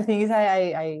 Well, the thing is,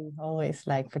 I always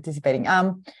like participating.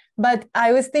 But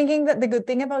I was thinking that the good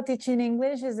thing about teaching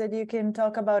English is that you can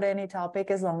talk about any topic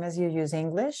as long as you use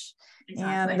English.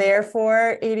 Exactly. And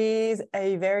therefore, it is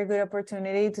a very good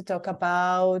opportunity to talk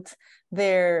about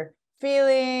their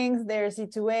feelings, their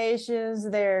situations,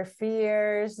 their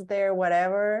fears, their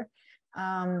whatever.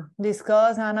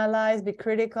 Discuss, analyze, be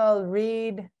critical,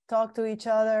 read, talk to each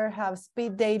other, have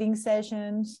speed dating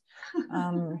sessions.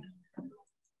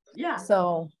 Yeah.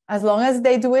 So as long as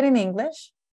they do it in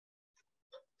English,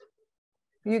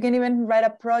 you can even write a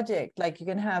project, like you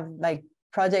can have like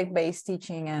project-based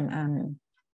teaching and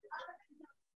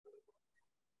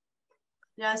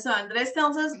yeah. So Andres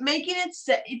tells us making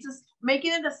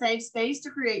it a safe space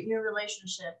to create new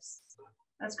relationships.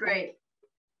 That's great.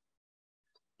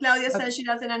 Claudia says she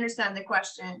doesn't understand the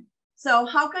question. So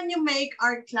how can you make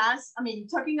our class, I mean,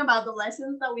 talking about the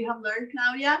lessons that we have learned,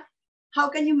 Claudia, how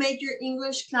can you make your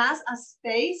English class a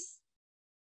space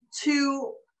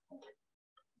to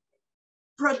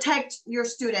protect your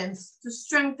students, to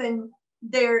strengthen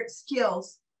their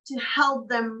skills, to help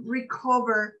them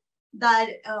recover that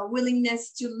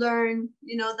willingness to learn,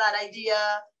 you know, that idea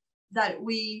that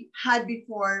we had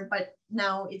before, but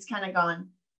now it's kind of gone.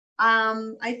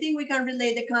 I think we can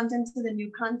relate the content to the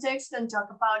new context and talk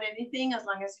about anything as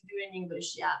long as you do it in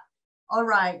English. Yeah. All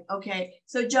right. Okay.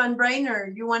 So John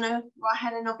Brainer, you want to go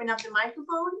ahead and open up the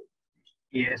microphone?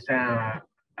 Yes.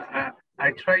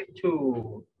 I try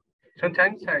to,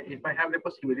 sometimes if I have the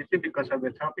possibility because of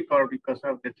the topic or because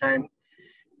of the time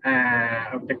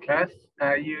of the class,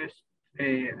 I used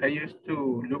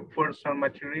to look for some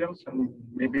materials,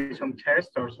 maybe some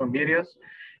tests or some videos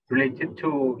related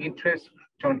to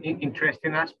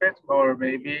interesting aspects, or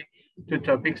maybe to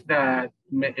topics that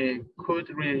could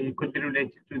be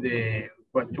related to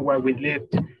what we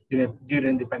lived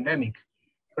during the pandemic.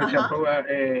 For example,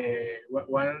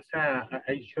 once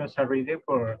I chose a reading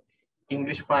for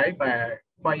English 5,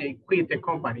 why I quit the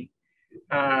company.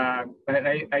 But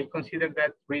I consider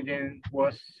that reading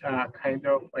was kind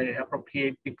of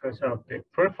appropriate because of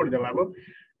for the level,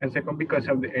 and second because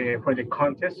of for the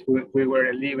context we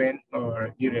were living or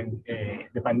during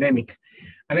the pandemic,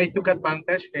 and I took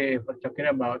advantage for talking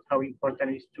about how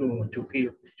important it is to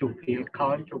feel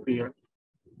calm, to feel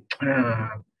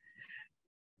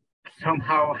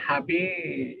somehow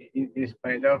happy in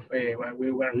spite of what we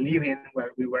were living,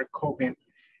 what we were coping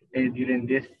during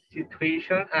this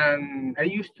situation. And I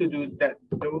used to do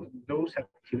those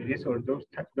activities or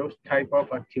those type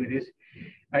of activities.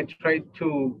 I tried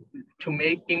to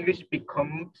make English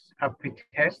becomes a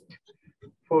pretest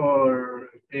for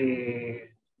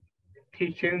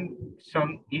teaching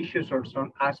some issues or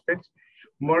some aspects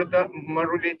more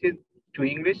related to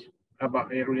English, about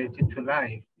related to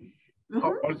life.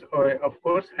 Also, of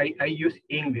course, I use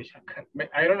English.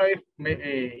 I don't know if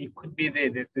it could be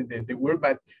the word,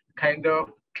 but kind of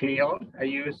clear. I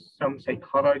use some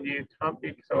psychology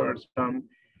topics or some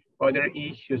other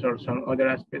issues or some other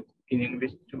aspects in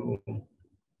English to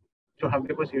have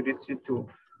the possibility to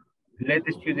let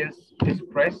the students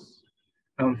express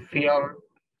feel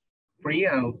free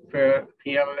and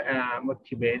feel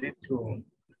motivated to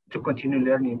continue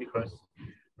learning, because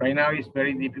right now it's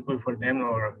very difficult for them,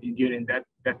 or during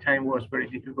that time was very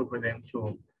difficult for them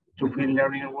to feel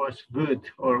learning was good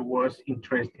or was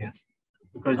interesting,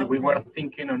 because we were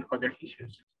thinking on other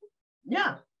issues.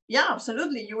 Yeah, yeah,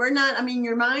 absolutely. You were not, I mean,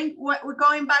 your mind, we're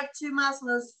going back to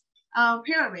Maslow's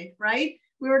pyramid, right?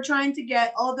 We were trying to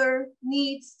get other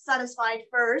needs satisfied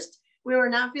first. We were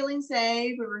not feeling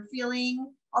safe. We were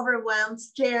feeling overwhelmed,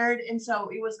 scared. And so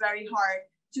it was very hard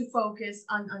to focus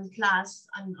on class,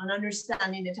 on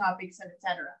understanding the topics, and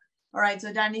etc. All right,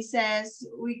 so Danny says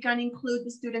we can include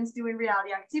the students doing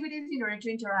reality activities in order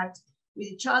to interact with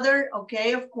each other.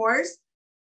 Okay, of course.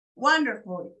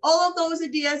 Wonderful. All of those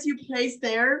ideas you placed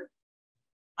there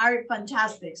are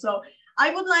fantastic. So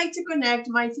I would like to connect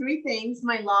my three things,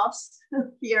 my loves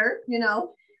here, you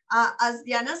know, as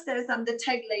Diana says, I'm the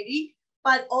tech lady,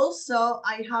 but also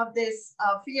I have this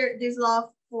this love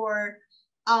for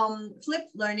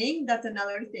flipped learning. That's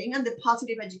another thing. And the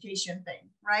positive education thing,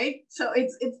 right? So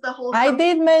it's the whole. I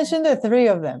did mention the three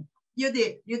of them. You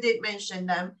did mention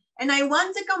them. And I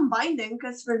want to combine them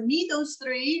because for me, those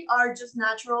three are just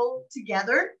natural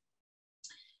together.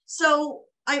 So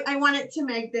I wanted to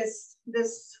make this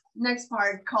next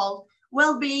part called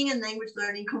well-being and language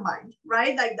learning combined,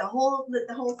 right? Like the whole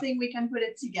thing, we can put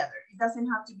it together. It doesn't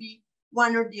have to be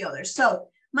one or the other. So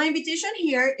my invitation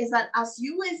here is that as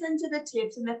you listen to the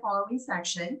tips in the following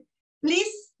section,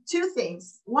 please, two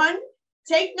things. One,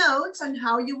 take notes on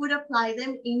how you would apply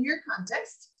them in your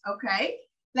context, okay?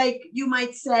 Like you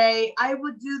might say, I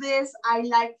would do this. I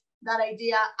like that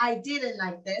idea. I didn't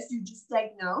like this. You just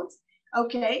take notes.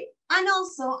 Okay. And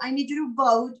also I need you to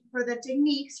vote for the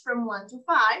techniques from 1 to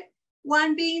 5,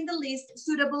 1 being the least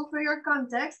suitable for your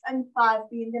context and 5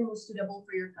 being the most suitable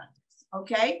for your context.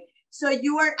 Okay. So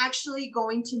you are actually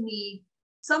going to need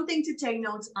something to take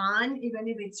notes on, even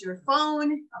if it's your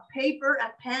phone, a paper,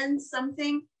 a pen,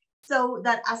 something, so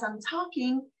that as I'm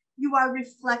talking, you are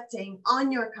reflecting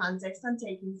on your context and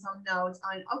taking some notes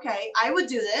on, okay, I would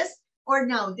do this, or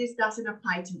no, this doesn't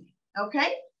apply to me,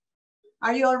 okay?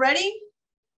 Are you all ready?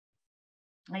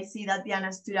 I see that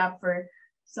Diana stood up for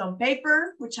some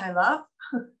paper, which I love.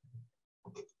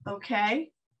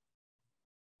 Okay.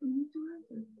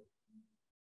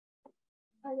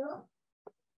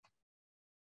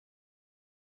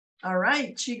 All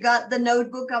right, she got the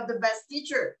notebook of the best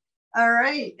teacher. All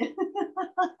right.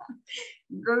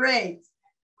 Great.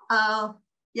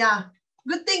 Yeah.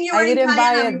 Good thing you are in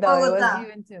Cali, it though. It was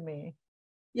given to me.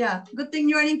 Yeah. Good thing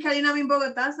you are in Cali, in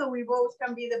Bogota, so we both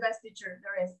can be the best teacher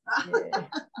there is. Yeah.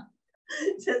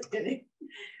 Just kidding.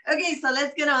 Okay, so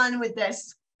let's get on with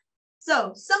this.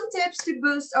 So some tips to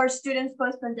boost our students'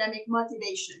 post-pandemic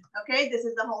motivation. Okay, this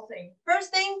is the whole thing.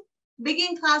 First thing,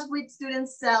 begin class with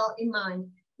students' SEL in mind.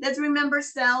 Let's remember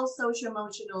SEL,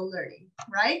 social-emotional learning,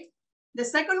 right? The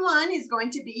second one is going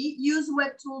to be use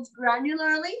web tools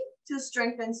granularly to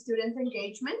strengthen student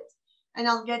engagement. And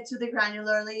I'll get to the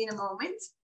granularly in a moment.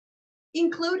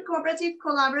 Include cooperative,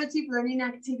 collaborative learning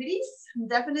activities.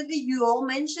 Definitely you all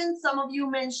mentioned, some of you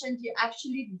mentioned you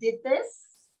actually did this.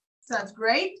 So that's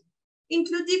great.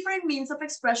 Include different means of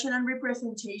expression and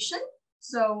representation.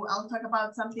 So I'll talk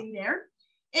about something there.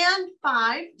 And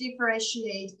 5,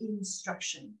 differentiate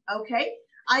instruction. Okay.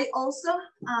 I also,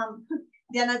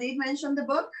 Diana did mention the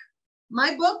book.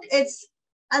 My book, it's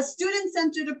a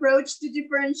student-centered approach to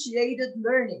differentiated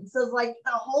learning. So it's like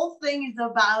the whole thing is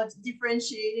about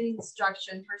differentiated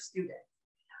instruction for students.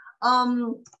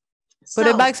 Put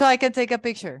it back so I can take a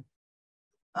picture.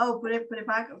 Oh, put it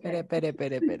back. Okay.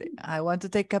 Pere. I want to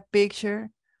take a picture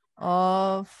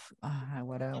of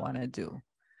what I want to do.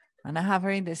 And I have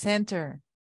her in the center.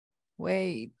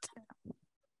 Wait.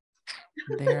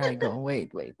 There I go.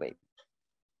 Wait.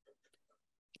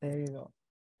 There you go.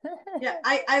 Yeah,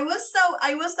 I was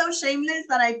so shameless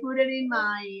that I put it in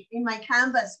my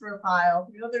Canvas profile.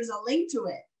 You know, there's a link to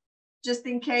it, just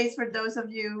in case for those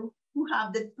of you who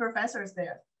have the professors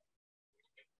there.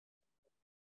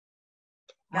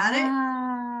 Got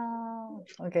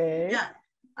it? Okay. Yeah,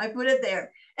 I put it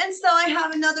there. And so I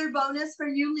have another bonus for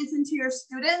you. Listen to your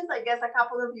students. I guess a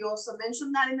couple of you also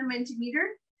mentioned that in the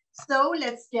Mentimeter. So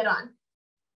let's get on.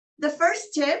 The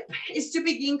first tip is to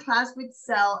begin class with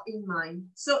SEL in mind.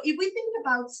 So if we think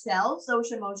about SEL,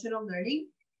 social emotional learning,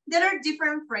 there are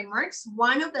different frameworks.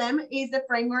 One of them is the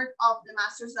framework of the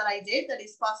master's that I did, that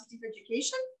is positive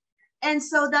education. And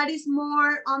so that is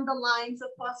more on the lines of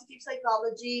positive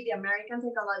psychology, the American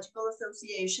Psychological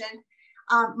Association.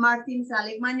 Martin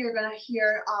Seligman, you're gonna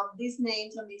hear these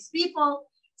names of these people.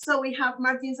 So we have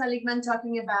Martin Seligman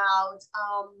talking about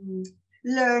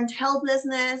learned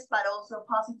helplessness, but also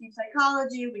positive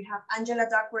psychology. We have Angela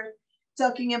Duckworth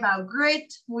talking about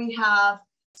grit. We have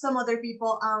some other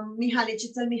people, Mihaly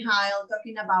Csikszentmihalyi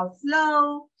talking about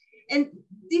flow, and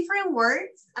different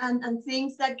words and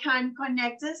things that can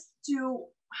connect us to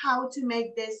how to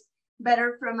make this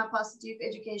better from a positive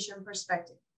education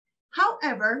perspective.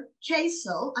 However,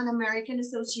 CASEL, an American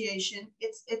association,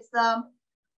 it's the,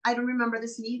 I don't remember the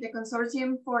C, the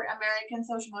Consortium for American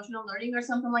Social Emotional Learning or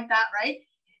something like that, right?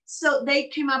 So they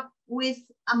came up with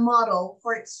a model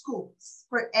for schools,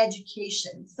 for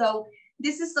education. So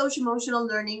this is social emotional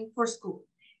learning for school.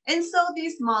 And so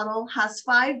this model has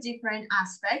 5 different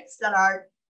aspects that are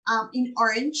in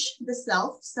orange, the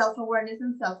self-awareness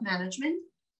and self-management.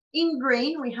 In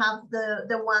green, we have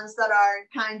the ones that are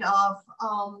kind of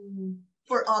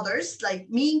for others, like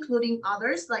me, including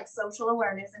others, like social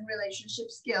awareness and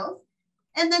relationship skills.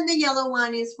 And then the yellow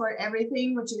one is for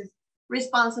everything, which is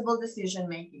responsible decision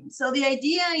making. So the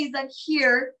idea is that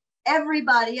here,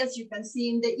 everybody, as you can see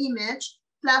in the image,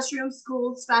 classrooms,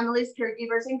 schools, families,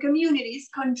 caregivers, and communities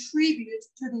contribute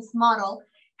to this model,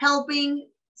 helping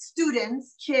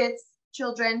students, kids,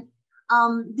 children,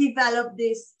 develop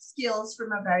these skills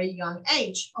from a very young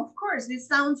age. Of course, this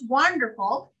sounds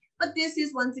wonderful, but this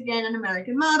is once again an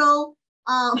American model,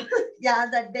 yeah,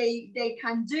 that they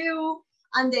can do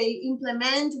and they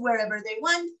implement wherever they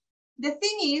want. The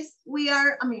thing is,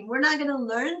 we're not gonna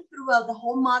learn throughout the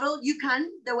whole model. You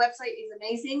can, the website is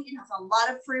amazing. It has a lot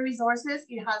of free resources.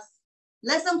 It has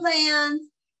lesson plans,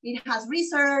 it has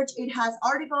research, it has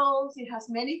articles, it has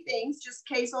many things, just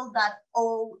casel.org.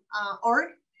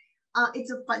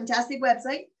 It's a fantastic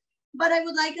website, but I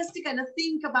would like us to kind of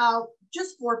think about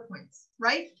just 4 points,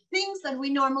 right? Things that we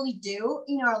normally do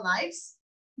in our lives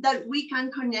that we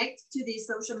can connect to this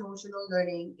social emotional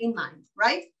learning in mind,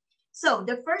 right? So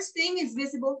the first thing is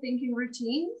visible thinking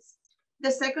routines.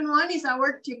 The second one is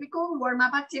our typical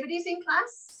warm-up activities in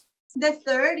class. The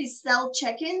third is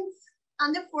self-check-ins.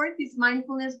 And the fourth is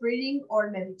mindfulness breathing or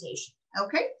meditation,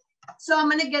 okay? So I'm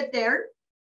gonna get there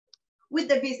with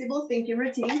the visible thinking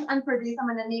routines. And for this, I'm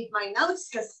gonna need my notes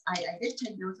because I did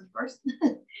take notes, of course.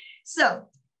 So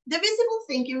the visible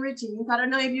thinking routines, I don't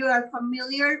know if you are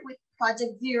familiar with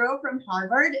Project Zero from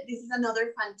Harvard. This is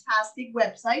another fantastic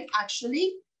website.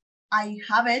 Actually, I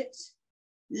have it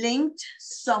linked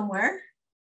somewhere.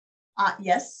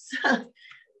 Yes,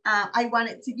 I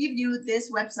wanted to give you this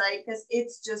website because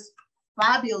it's just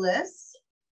fabulous,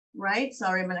 right?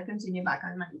 Sorry, I'm gonna continue back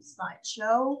on my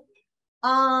slideshow.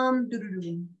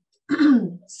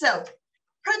 So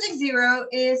Project Zero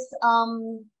is,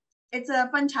 it's a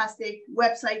fantastic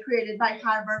website created by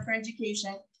Harvard for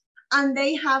Education. And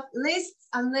they have lists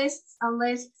and lists and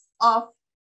lists of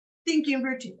thinking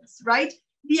routines, right?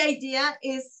 The idea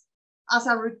is, as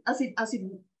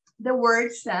the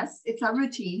word says, it's a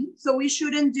routine. So we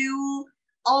shouldn't do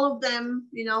all of them,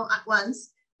 at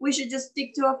once. We should just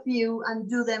stick to a few and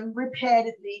do them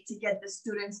repeatedly to get the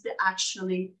students to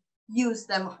actually use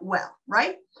them well,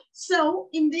 right? So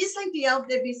in this idea of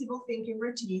the visible thinking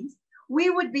routines,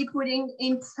 we would be putting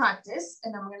in practice,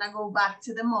 and I'm gonna go back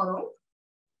to the model.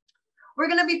 We're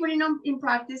gonna be putting in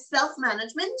practice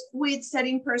self-management with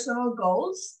setting personal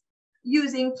goals,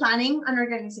 using planning and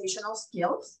organizational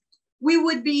skills. We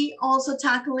would be also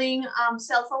tackling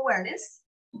self-awareness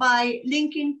by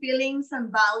linking feelings and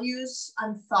values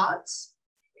and thoughts,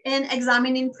 and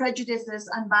examining prejudices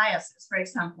and biases, for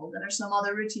example. There are some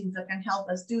other routines that can help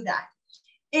us do that.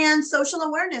 And social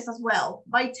awareness as well,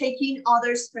 by taking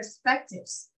others'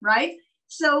 perspectives, right?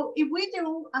 So if we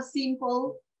do a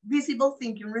simple visible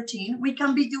thinking routine, we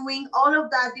can be doing all of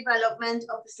that development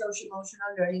of the social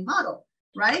emotional learning model,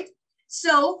 right?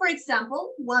 So for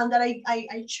example, one that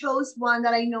I chose one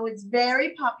that I know is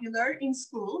very popular in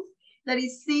schools, that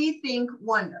is See, Think,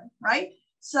 Wonder, right?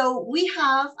 So we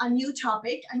have a new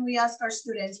topic and we ask our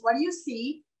students, what do you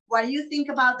see? What do you think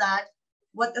about that?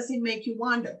 What does it make you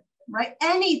wonder, right?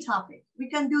 Any topic. We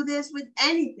can do this with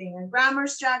anything, a grammar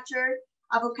structure,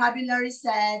 a vocabulary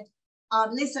set,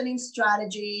 listening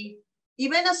strategy,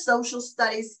 even a social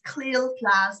studies CLIL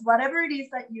class, whatever it is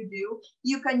that you do,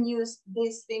 you can use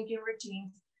these thinking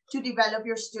routines to develop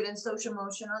your students' social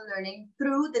emotional learning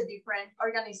through the different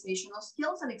organizational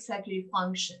skills and executive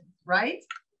functions, right?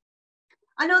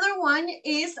 Another one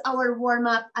is our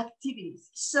warm-up activities.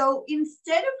 So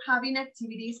instead of having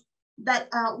activities that,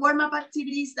 warm-up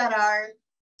activities that are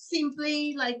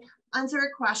simply like answer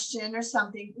a question or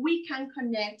something, we can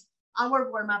connect our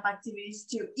warm-up activities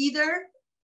to either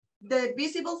the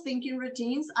visible thinking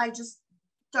routines I just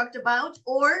talked about,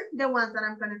 or the ones that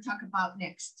I'm going to talk about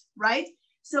next, right?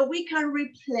 So we can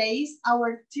replace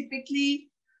our typically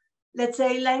let's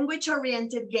say,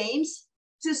 language-oriented games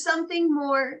to something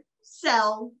more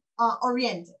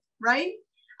cell-oriented, right?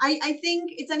 I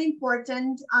think it's an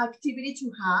important activity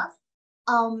to have.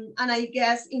 And I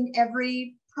guess in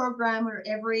every program or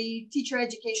every teacher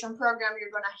education program,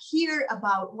 you're gonna hear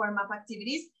about warm-up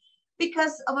activities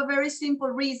because of a very simple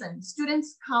reason.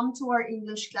 Students come to our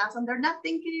English class and they're not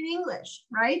thinking in English,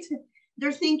 right?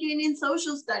 They're thinking in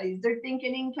social studies, they're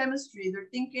thinking in chemistry, they're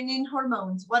thinking in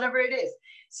hormones, whatever it is.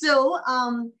 So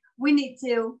we need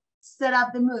to set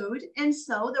up the mood. And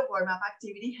so the warm-up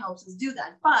activity helps us do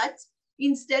that. But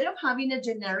instead of having a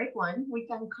generic one, we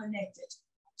can connect it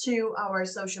to our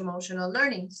social emotional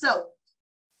learning. So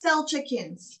cell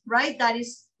check-ins, right? That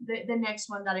is the next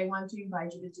one that I want to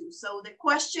invite you to do. So the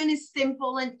question is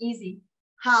simple and easy.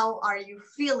 How are you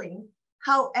feeling?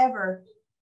 However,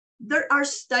 there are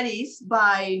studies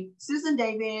by Susan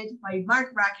David, by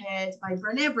Mark Brackett, by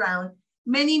Brené Brown,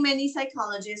 many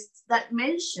psychologists that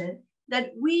mention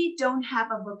that we don't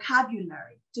have a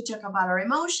vocabulary to talk about our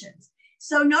emotions.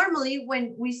 So normally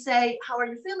when we say, how are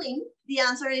you feeling? The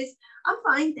answer is, I'm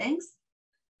fine, thanks.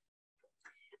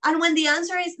 And when the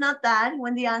answer is not that,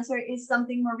 when the answer is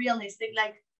something more realistic,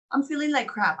 like I'm feeling like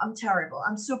crap, I'm terrible,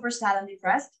 I'm super sad and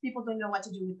depressed, people don't know what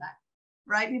to do with that,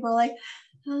 right? People are like,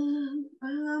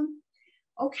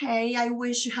 okay, I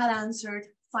wish you had answered,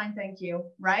 fine, thank you,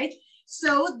 right?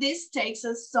 So this takes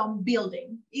us some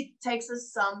building. It takes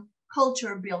us some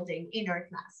culture building in our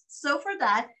class. So for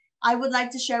that, I would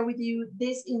like to share with you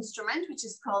this instrument, which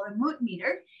is called a mood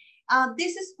meter.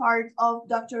 This is part of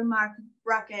Dr. Mark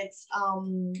Brackett's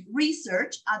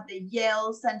research at the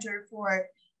Yale Center for,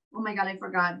 oh my God, I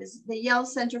forgot this, the Yale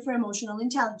Center for Emotional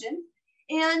Intelligence.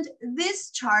 And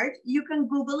this chart, you can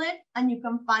Google it and you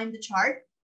can find the chart.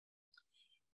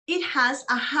 It has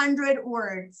 100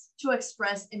 words to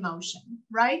express emotion,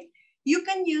 right? You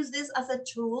can use this as a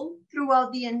tool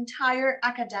throughout the entire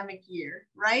academic year,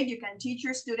 right? You can teach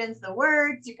your students the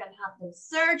words, you can have them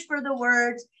search for the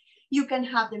words, you can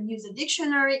have them use a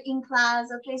dictionary in class.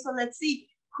 Okay, so let's see,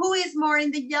 who is more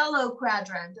in the yellow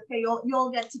quadrant? Okay, you all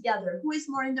get together. Who is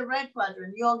more in the red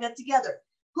quadrant? You all get together.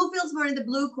 Who feels more in the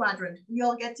blue quadrant? You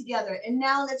all get together. And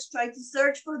now let's try to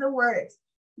search for the words.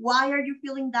 Why are you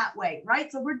feeling that way,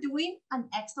 right? So we're doing an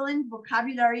excellent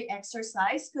vocabulary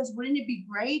exercise because wouldn't it be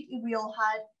great if we all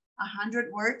had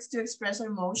 100 words to express our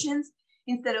emotions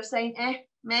instead of saying,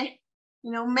 meh,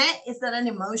 you know, meh is not an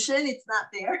emotion, it's not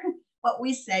there, but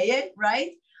we say it,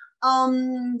 right?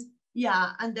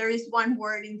 Yeah, and there is one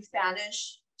word in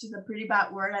Spanish, which is a pretty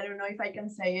bad word. I don't know if I can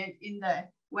say it in the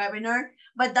webinar,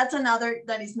 but that's another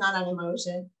that is not an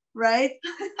emotion, right?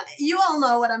 You all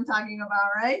know what I'm talking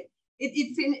about, right?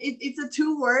 It's a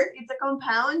two-word, it's a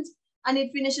compound, and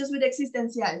it finishes with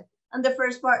existencial. And the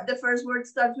first word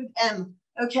starts with M,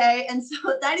 okay? And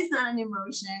so that is not an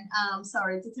emotion,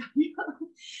 sorry to tell you.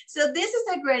 So this is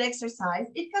a great exercise.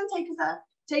 It can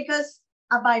take us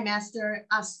a bimester,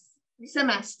 a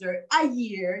semester, a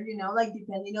year, you know, like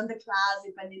depending on the class,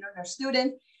 depending on our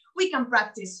student. We can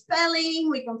practice spelling,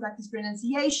 we can practice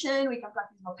pronunciation, we can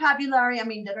practice vocabulary. I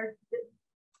mean,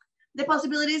 the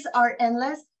possibilities are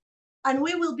endless. And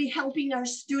we will be helping our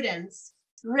students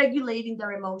regulating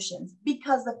their emotions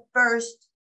because the first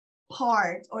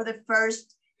part or the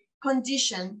first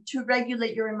condition to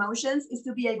regulate your emotions is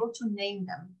to be able to name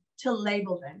them, to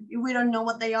label them. If we don't know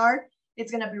what they are,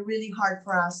 it's going to be really hard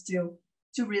for us to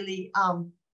really,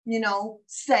 you know,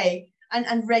 say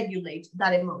and regulate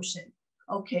that emotion.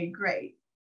 Okay, great.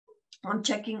 I'm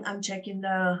checking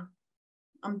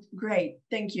great,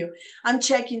 thank you. I'm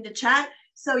checking the chat.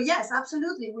 So yes,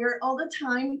 absolutely. We're all the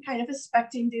time kind of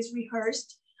expecting this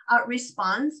rehearsed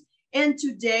response. And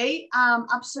today,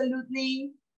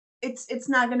 absolutely, it's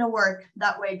not gonna work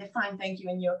that way. Define, thank you,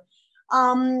 and you.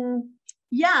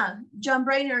 Yeah, John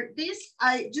Brainer,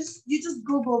 you just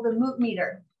Google the mood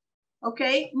meter.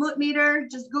 Okay, mood meter,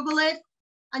 just Google it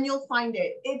and you'll find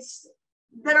it.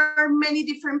 There are many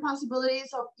different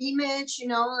possibilities of image, you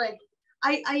know, like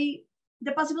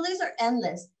the possibilities are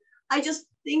endless. I just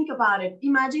think about it.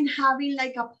 Imagine having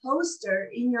like a poster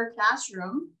in your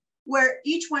classroom where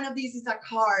each one of these is a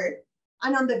card.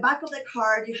 And on the back of the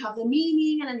card, you have the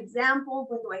meaning and an example.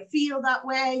 What do I feel that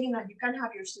way? You know, you can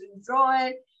have your students draw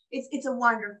it. It's a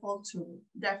wonderful tool,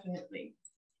 definitely.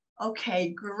 Okay,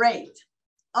 great.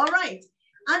 All right.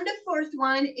 And the fourth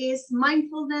one is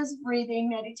mindfulness breathing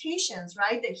meditations,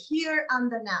 right? The here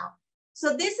and the now.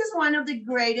 So this is one of the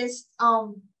greatest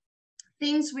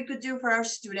things we could do for our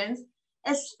students,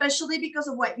 especially because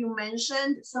of what you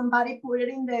mentioned. Somebody put it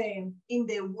in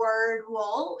the word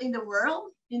wall, in the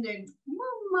world, in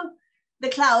the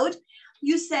cloud.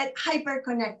 You said hyper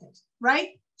connected, right?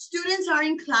 Students are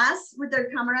in class with their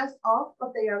cameras off,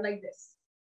 but they are like this,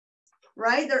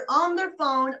 right? They're on their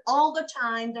phone all the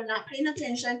time. They're not paying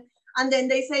attention. And then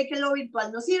they say que lo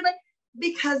virtual no sirve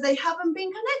because they haven't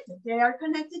been connected. They are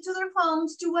connected to their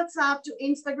phones, to WhatsApp, to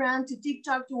Instagram, to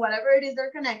TikTok, to whatever it is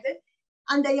they're connected.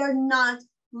 And they are not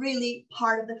really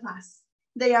part of the class.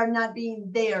 They are not being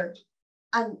there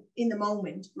and in the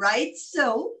moment, right?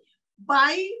 So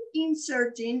by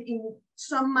inserting in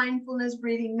some mindfulness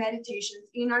breathing meditations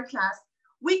in our class,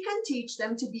 we can teach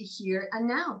them to be here and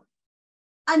now.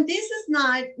 And this is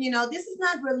not, this is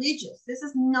not religious. This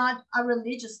is not a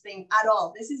religious thing at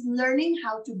all. This is learning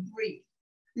how to breathe,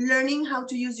 learning how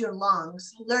to use your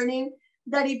lungs, learning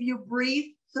that if you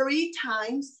breathe 3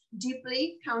 times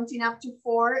deeply, counting up to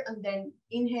 4, and then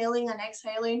inhaling and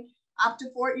exhaling up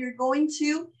to 4, you're going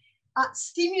to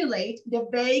stimulate the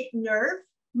vagus nerve,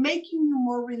 making you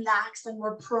more relaxed and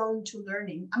more prone to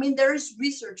learning. I mean, there is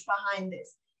research behind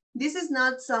this. This is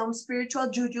not some spiritual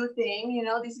juju thing,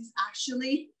 this is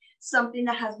actually something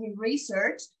that has been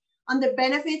researched on the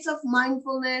benefits of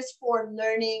mindfulness for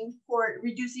learning, for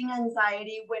reducing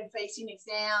anxiety when facing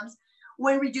exams,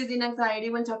 when reducing anxiety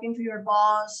when talking to your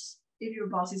boss, if your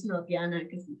boss is not Diana,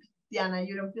 because Diana,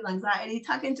 you don't feel anxiety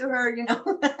talking to her,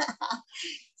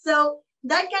 So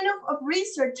that kind of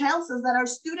research tells us that our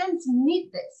students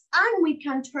need this, and we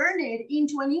can turn it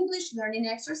into an English learning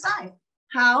exercise.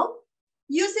 How?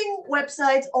 Using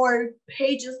websites or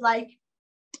pages like,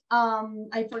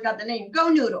 I forgot the name, Go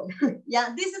Noodle.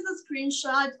 Yeah, this is a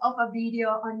screenshot of a video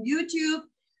on YouTube.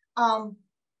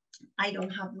 I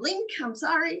don't have the link, I'm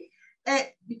sorry,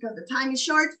 because the time is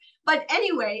short. But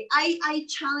anyway, I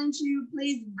challenge you,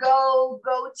 please go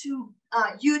to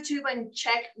YouTube and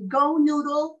check Go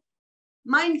Noodle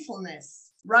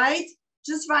mindfulness, right?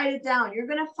 Just write it down. You're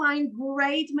gonna find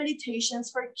great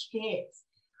meditations for kids.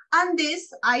 And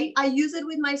this, I use it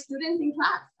with my students in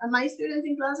class. And my students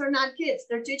in class are not kids,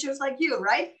 they're teachers like you,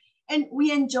 right? And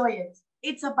we enjoy it.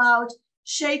 It's about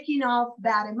shaking off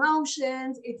bad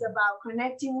emotions. It's about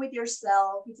connecting with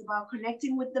yourself. It's about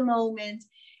connecting with the moment.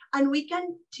 And we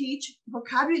can teach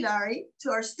vocabulary to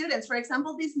our students. For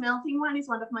example, this melting one is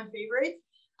one of my favorites.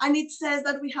 And it says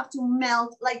that we have to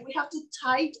melt, like we have to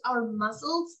tight our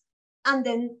muscles and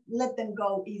then let them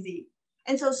go easy.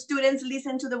 And so students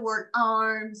listen to the word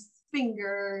arms,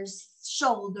 fingers,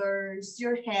 shoulders,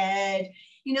 your head,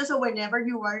 so whenever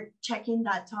you are checking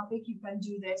that topic, you can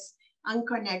do this and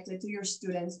connect it to your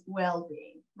students'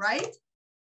 well-being, right?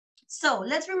 So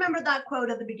let's remember that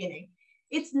quote at the beginning.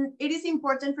 It is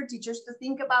important for teachers to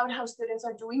think about how students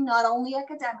are doing, not only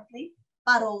academically,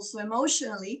 but also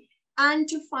emotionally, and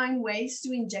to find ways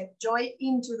to inject joy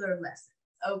into their lessons.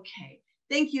 Okay,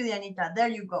 thank you, Dianita. There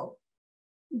you go.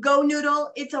 Go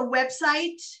Noodle, it's a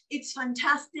website. It's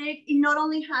fantastic. It not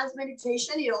only has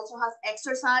meditation, it also has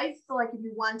exercise. So like if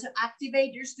you want to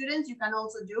activate your students, you can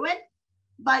also do it.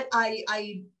 But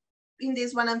in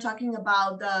this one, I'm talking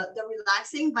about the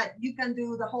relaxing, but you can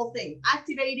do the whole thing.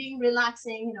 Activating,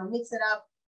 relaxing, mix it up.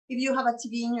 If you have a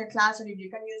TV in your class, or if you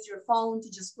can use your phone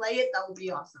to just play it, that would be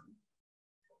awesome.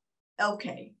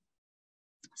 Okay.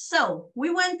 So we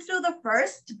went through the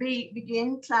first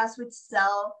begin class with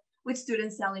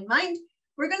student cell in mind.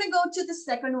 We're going to go to the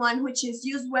second one, which is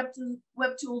use web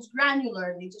tools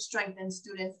granularly to strengthen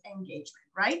students' engagement,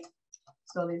 right?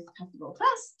 So this has to go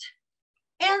fast.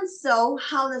 And so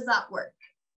how does that work?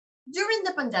 During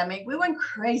the pandemic, we went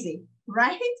crazy,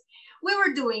 right? We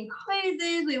were doing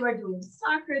quizzes, we were doing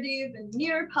Socrative and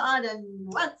Nearpod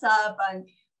and WhatsApp and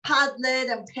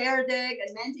Padlet and Pear Deck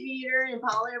and Mentimeter and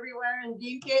Power Everywhere and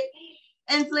GameKit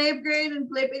and Flipgrid and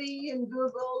Flippity and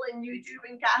Google and YouTube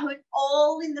and Kahoot,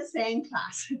 all in the same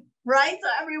class, right? So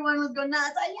everyone was going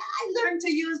nuts. I learned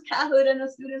to use Kahoot, and the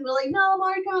students were like, no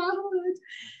more Kahoot,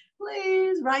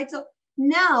 please, right? So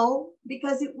now,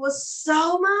 because it was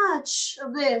so much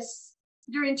of this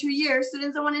during 2 years,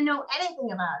 students don't want to know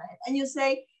anything about it. And you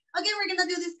say, okay, we're going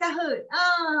to do this Kahoot.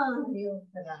 Oh,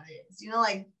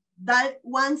 like that.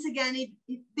 Once again,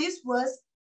 this was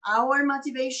our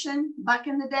motivation back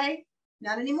in the day.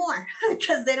 Not anymore,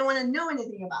 because they don't want to know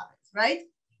anything about it, right?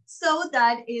 So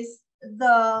that is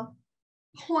the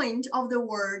point of the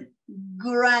word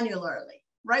granularly,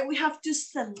 right? We have to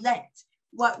select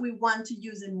what we want to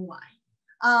use and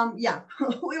why. Yeah,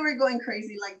 we were going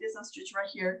crazy like this ostrich right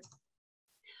here.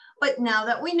 But now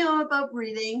that we know about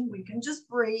breathing, we can just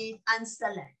breathe and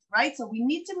select, right? So we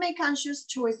need to make conscious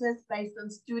choices based on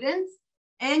students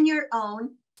and your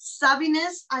own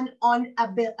savviness and on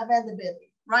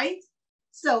availability, right?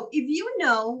 So if you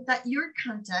know that your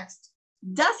context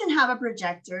doesn't have a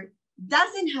projector,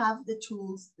 doesn't have the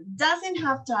tools, doesn't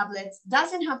have tablets,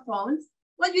 doesn't have phones,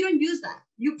 Well, you don't use that.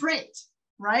 You print,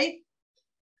 right?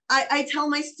 I tell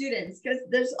my students, because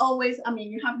there's always, I mean,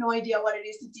 you have no idea what it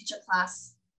is to teach a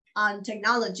class on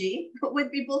technology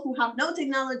with people who have no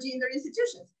technology in their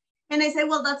institutions. And I say,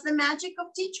 well, that's the magic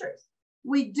of teachers.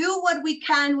 We do what we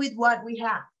can with what we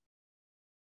have.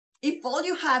 If all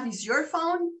you have is your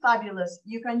phone, fabulous.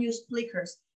 You can use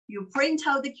clickers. You print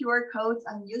out the QR codes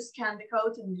and you scan the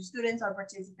codes and your students are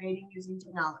participating using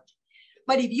technology.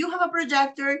 But if you have a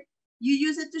projector, you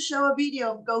use it to show a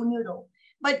video of Go Noodle.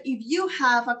 But if you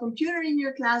have a computer in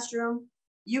your classroom,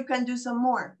 you can do some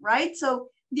more, right? So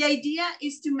the idea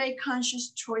is to make conscious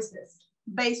choices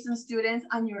based on students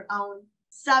and your own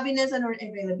savviness and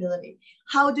availability.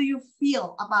 How do you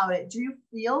feel about it? Do you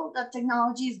feel that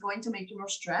technology is going to make you more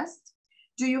stressed?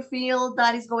 Do you feel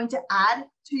that is going to add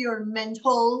to your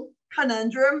mental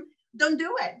conundrum? Don't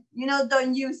do it, you know,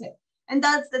 don't use it. And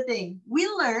that's the thing. We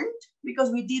learned,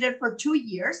 because we did it for 2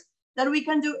 years, that we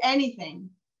can do anything.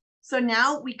 So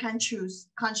now we can choose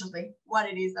consciously what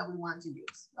it is that we want to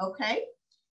use, okay?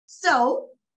 So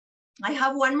I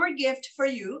have one more gift for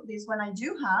you. This one I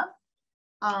do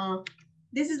have.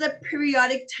 This is a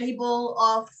periodic table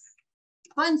of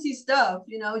fancy stuff,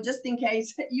 you know, just in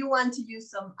case you want to use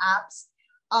some apps.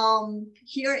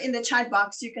 Here in the chat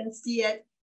box, you can see it.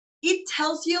 It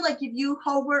tells you, like, if you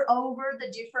hover over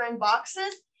the different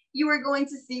boxes, you are going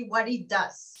to see what it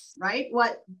does, right?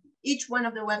 What each one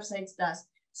of the websites does.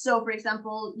 So for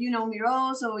example, you know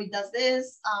Miro, so it does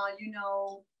this, you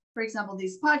know, for example,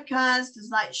 this podcast,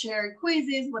 slide share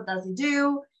quizzes, what does it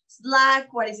do?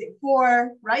 Slack, what is it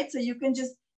for, right? So you can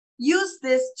just use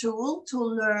this tool to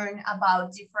learn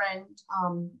about different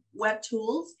web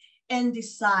tools and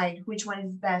decide which one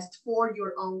is best for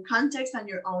your own context and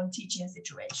your own teaching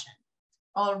situation.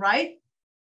 All right.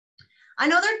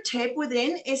 Another tip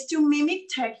within is to mimic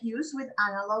tech use with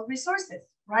analog resources,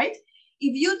 right?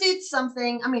 If you did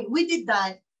something, I mean, we did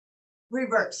that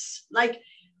reverse. Like,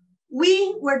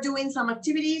 we were doing some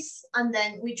activities and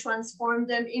then we transformed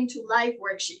them into live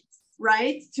worksheets,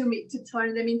 right? To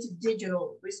turn them into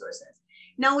digital resources.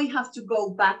 Now we have to go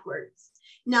backwards.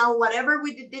 Now, whatever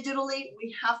we did digitally,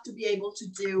 we have to be able to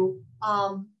do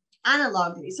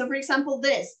analogically. So for example,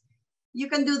 this, you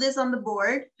can do this on the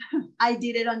board. I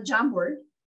did it on Jamboard,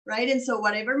 right? And so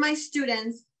whatever my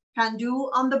students can do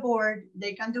on the board,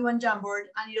 they can do on Jamboard,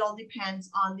 and it all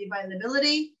depends on the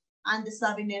availability and the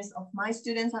savviness of my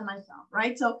students and myself,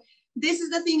 right? So this is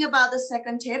the thing about the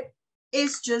second tip,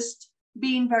 is just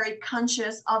being very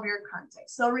conscious of your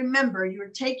context. So remember, you're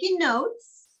taking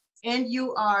notes and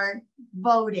you are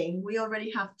voting. We already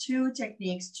have 2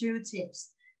 techniques, 2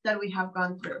 tips that we have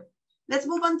gone through. Let's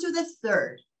move on to the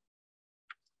third.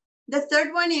 The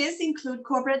third one is include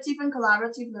cooperative and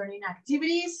collaborative learning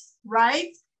activities,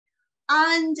 right?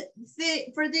 And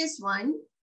for this one,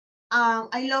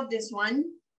 I love this one.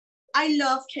 I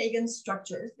love Kagan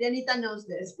structures. Anita knows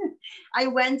this. I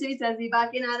went to Icesi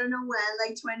back in, I don't know when,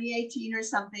 like 2018 or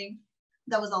something.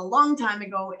 That was a long time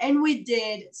ago. And we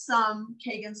did some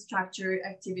Kagan structure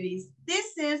activities.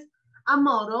 This is a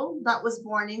model that was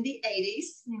born in the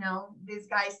 80s. You know, these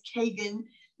guys, Kagan,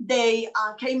 they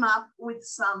came up with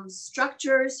some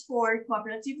structures for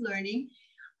cooperative learning.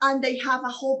 And they have a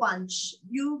whole bunch.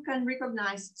 You can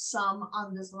recognize some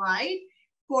on the slide.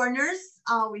 Corners,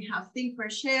 we have Think Per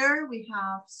Share, we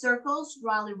have circles,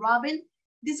 Rally Robin.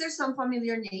 These are some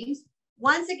familiar names.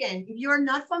 Once again, if you're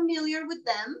not familiar with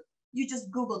them, you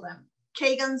just Google them.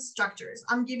 Kagan structures.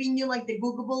 I'm giving you like the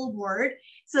Googleable word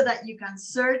so that you can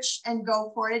search and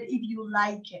go for it if you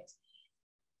like it.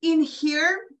 In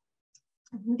here,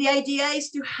 the idea is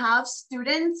to have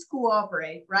students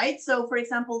cooperate, right? So for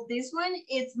example, this one,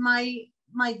 it's my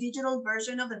digital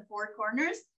version of the 4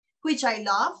 corners, which I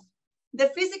love.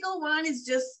 The physical one is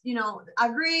just, you know,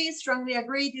 agree,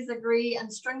 agree, disagree,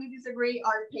 and strongly disagree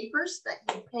are papers that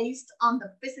you paste on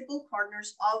the physical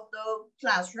corners of the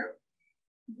classroom.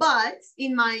 But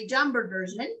in my Jamboard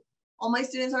version, all my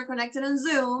students are connected on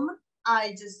Zoom.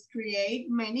 I just create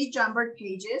many Jamboard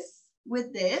pages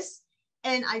with this,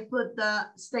 and I put the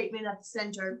statement at the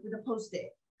center with a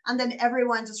Post-it. And then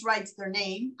everyone just writes their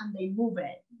name and they move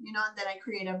it, you know, and then I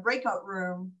create a breakout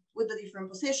room with the different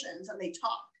positions and they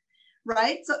talk.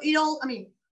 Right? So it all, I mean,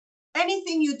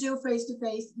 anything you do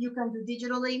face-to-face, you can do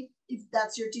digitally. If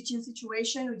that's your teaching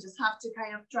situation, we just have to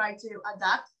kind of try to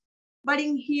adapt. But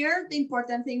in here, the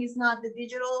important thing is not the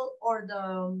digital or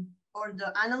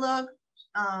the analog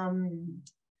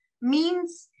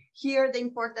means. Here, the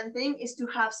important thing is to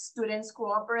have students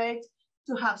cooperate,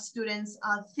 to have students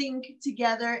think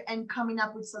together and coming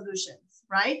up with solutions,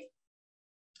 right?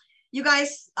 You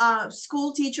guys,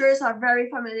 school teachers are very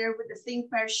familiar with the think,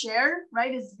 pair, share,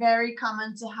 right? It's very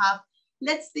common to have,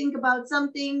 let's think about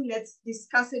something, let's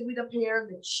discuss it with a pair,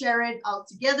 let's share it all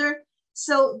together.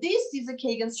 So this is a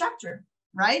Kagan structure,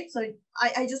 right? So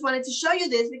I just wanted to show you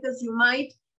this because you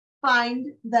might find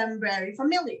them very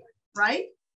familiar, right?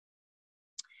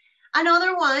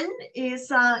 Another one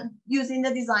is using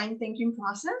the design thinking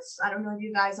process. I don't know if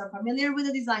you guys are familiar with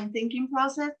the design thinking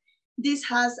process. This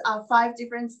has 5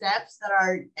 different steps that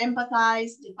are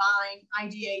empathize, define,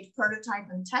 ideate, prototype,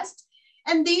 and test.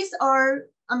 And these are,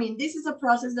 I mean, this is a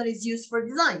process that is used for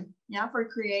design, yeah, for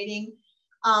creating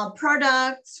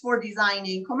products, for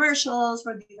designing commercials,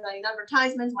 for designing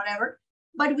advertisements, whatever.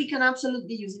 But we can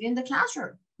absolutely use it in the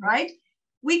classroom, right?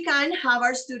 We can have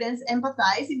our students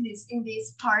empathize in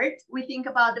this part. We think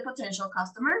about the potential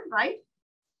customer, right?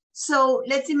 So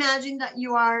let's imagine that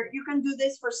you can do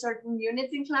this for certain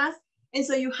units in class. And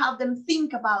so you have them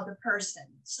think about the person.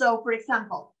 So for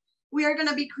example, we are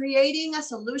gonna be creating a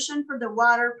solution for the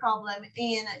water problem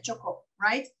in Choco,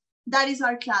 right? That is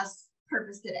our class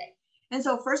purpose today. And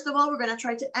so first of all, we're gonna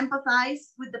try to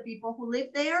empathize with the people who live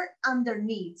there and their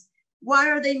needs. What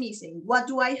are they missing? What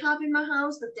do I have in my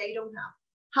house that they don't have?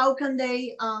 How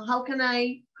can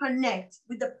I connect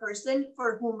with the person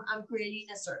for whom I'm creating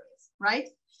a service, right?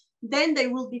 Then they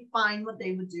will define what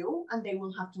they would do and they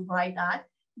will have to write that.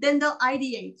 Then they'll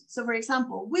ideate. So for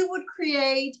example, we would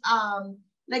create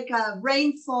like a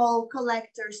rainfall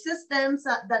collector systems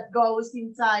that goes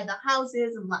inside the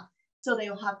houses and blah. So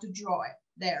they'll have to draw it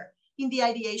there. In the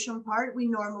ideation part, we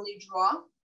normally draw.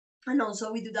 And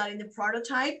also we do that in the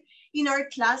prototype. In our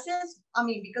classes, I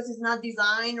mean, because it's not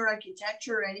design or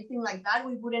architecture or anything like that,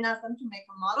 we wouldn't ask them to make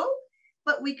a model,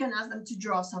 but we can ask them to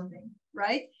draw something,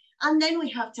 right? And then we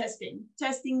have testing.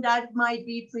 Testing that might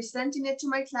be presenting it to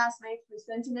my classmates,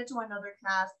 presenting it to another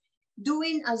class,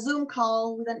 doing a Zoom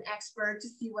call with an expert to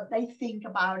see what they think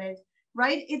about it,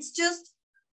 right? It's just,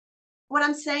 what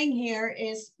I'm saying here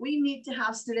is we need to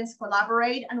have students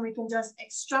collaborate and we can just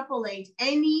extrapolate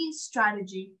any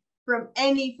strategy from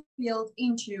any field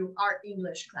into our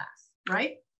English class,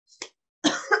 right?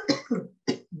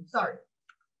 Sorry.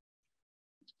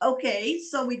 Okay,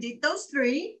 so we did those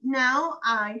 3. Now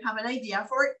I have an idea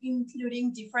for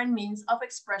including different means of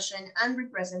expression and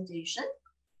representation,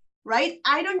 right?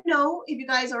 I don't know if you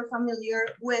guys are familiar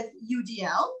with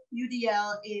UDL.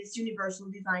 UDL is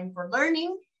Universal Design for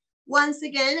Learning. Once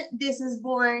again, this is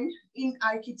born in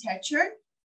architecture.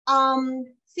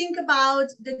 Think about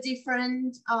the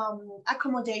different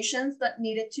accommodations that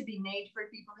needed to be made for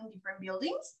people in different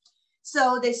buildings.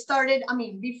 So they started, I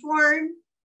mean, before,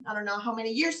 I don't know how many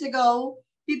years ago,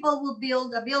 people would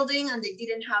build a building and they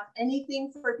didn't have anything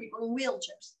for people in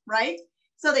wheelchairs, right?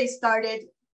 So they started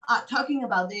talking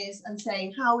about this and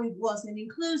saying how it wasn't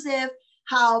inclusive,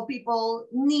 how people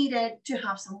needed to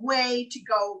have some way to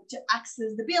go to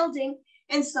access the building.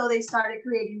 And so they started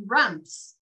creating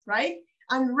ramps, right?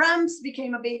 And ramps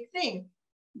became a big thing.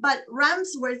 But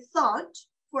ramps were thought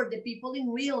for the people in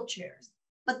wheelchairs,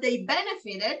 but they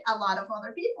benefited a lot of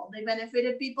other people. They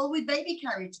benefited people with baby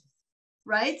carriages,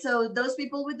 right? So those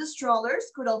people with the strollers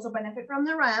could also benefit from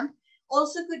the ramp,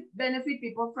 also could benefit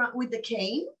people with the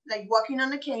cane, like walking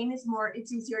on a cane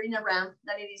it's easier in a ramp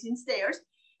than it is in stairs.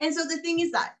 And so the thing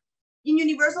is that in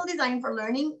Universal Design for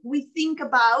Learning, we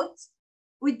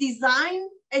design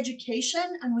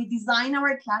education and we design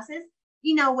our classes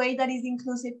in a way that is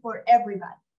inclusive for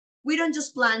everybody. We don't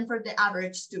just plan for the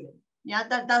average student. Yeah,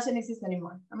 that doesn't exist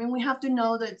anymore. I mean, we have to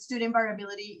know that student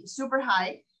variability is super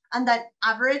high and that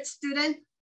average student,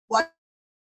 what?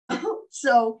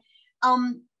 So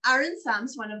Aaron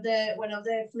Sams, one of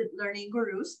the flipped learning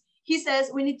gurus, he says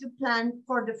we need to plan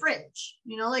for the fringe.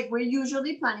 You know, like we're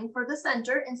usually planning for the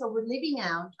center, and so we're leaving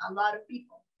out a lot of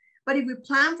people. But if we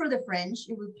plan for the fringe,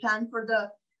 if we plan for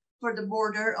the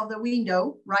border of the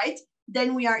window, right?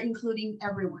 Then we are including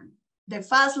everyone. The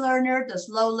fast learner, the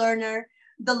slow learner,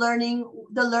 the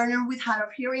learner with hard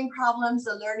of hearing problems,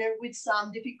 the learner with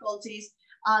some difficulties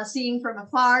seeing from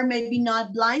afar, maybe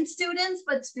not blind students,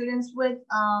 but students with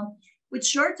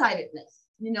short-sightedness,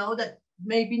 you know, that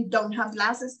maybe don't have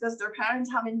glasses because their parents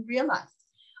haven't realized.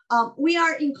 We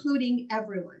are including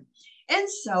everyone. And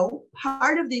so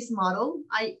part of this model,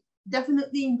 I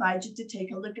definitely invite you to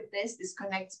take a look at this. This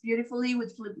connects beautifully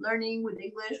with flipped learning, with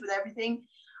English, with everything.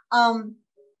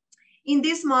 In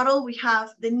this model, we have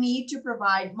the need to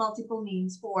provide multiple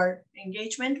means for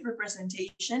engagement,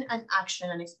 representation, and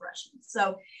action and expression.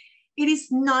 So it is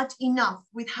not enough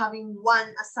with having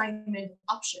one assignment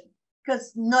option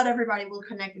because not everybody will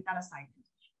connect with that assignment.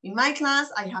 In my class,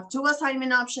 I have 2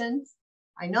 assignment options.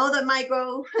 I know that might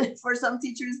go for some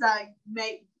teachers that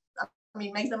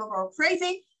makes them go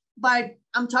crazy, but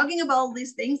I'm talking about all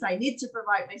these things. I need to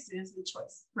provide my students with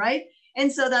choice, right?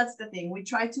 And so that's the thing. We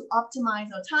try to optimize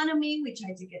autonomy. We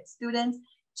try to get students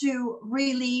to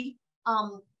really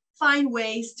find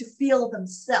ways to feel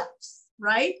themselves,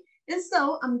 right? And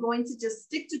so I'm going to just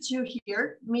stick to two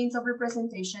here, means of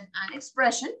representation and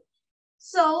expression.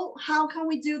 So how can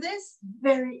we do this?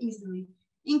 Very easily,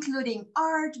 including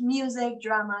art, music,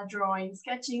 drama, drawing,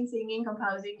 sketching, singing,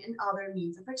 composing, and other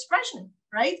means of expression,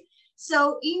 right?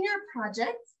 So in your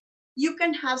project, you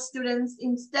can have students,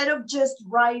 instead of just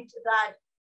write that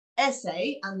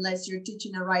essay, unless you're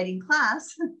teaching a writing class,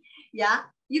 yeah,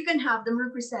 you can have them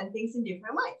represent things in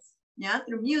different ways, yeah,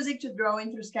 through music, to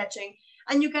drawing, through sketching,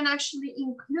 and you can actually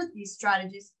include these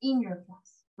strategies in your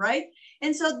class, right?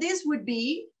 And so this would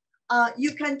be,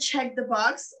 you can check the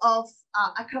box of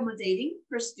accommodating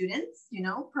for students, you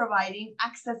know, providing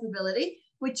accessibility,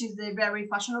 which is a very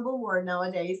fashionable word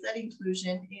nowadays, that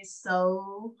inclusion is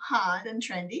so hot and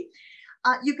trendy.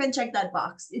 You can check that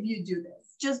box if you do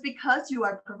this, just because you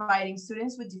are providing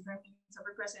students with different means of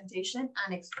representation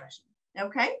and expression,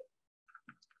 okay?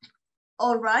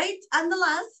 All right, and the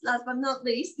last but not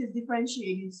least is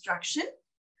differentiated instruction.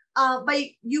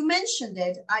 You mentioned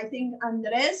it, I think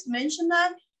Andres mentioned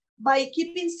that, by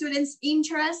keeping students'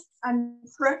 interests and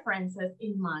preferences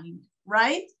in mind,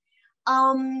 right?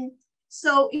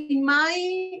 So in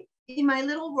my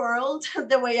little world,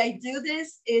 the way I do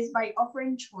this is by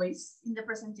offering choice in the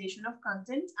presentation of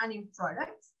content and in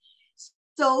products.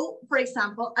 So, for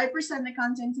example, I present the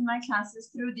content in my classes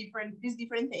through these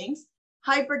different things: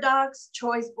 hyperdocs,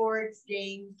 choice boards,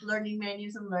 games, learning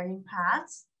menus, and learning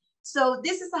paths. So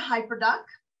this is a hyperdoc.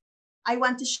 I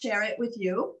want to share it with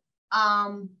you.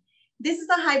 This is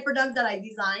a hyperdoc that I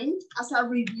designed as a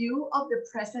review of the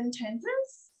present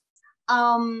tenses.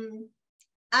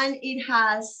 And it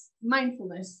has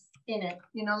mindfulness in it,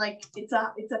 you know, like it's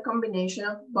a combination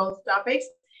of both topics,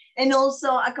 and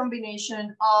also a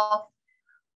combination of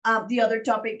the other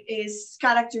topic is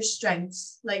character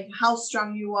strengths, like how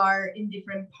strong you are in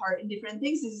different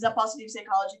things. This is a positive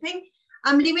psychology thing.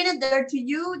 I'm leaving it there to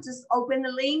you. Just open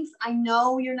the links. I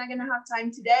know you're not gonna have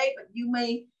time today, but you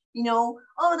may, you know,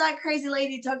 oh, that crazy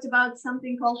lady talked about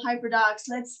something called hyperdocs.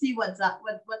 Let's see what's up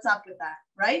with that,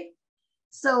 right?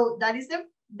 So that is the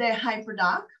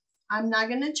hyperdoc. I'm not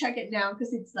gonna check it now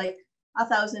because it's like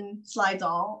 1,000 slides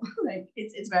all. Like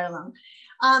it's very long.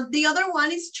 The other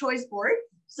one is choice board.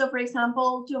 So for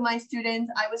example, to my students,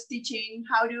 I was teaching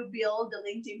how to build the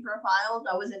LinkedIn profile.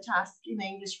 That was a task in the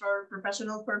English for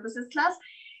Professional Purposes class.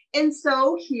 And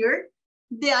so here,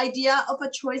 the idea of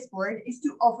a choice board is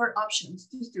to offer options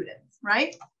to students,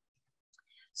 right?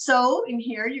 So in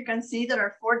here, you can see there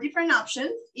are 4 different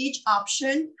options. Each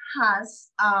option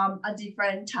has a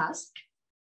different task.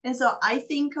 And so I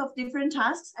think of different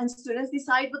tasks and students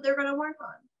decide what they're gonna work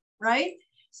on, right?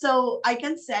 So I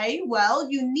can say, well,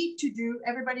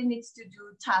 everybody needs to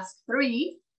do task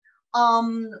 3,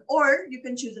 or you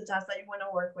can choose a task that you wanna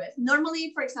work with.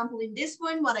 Normally, for example, in this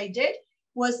one, what I did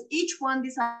was each one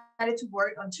decided to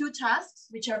work on 2 tasks,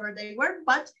 whichever they were,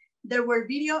 but there were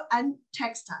video and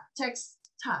text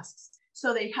tasks.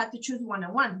 So they had to choose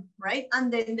one-on-one, right?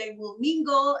 And then they will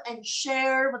mingle and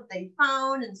share what they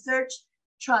found and search.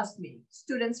 Trust me,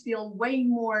 students feel way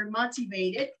more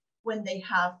motivated when they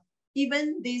have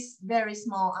even this very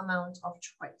small amount of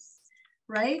choice,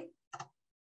 right?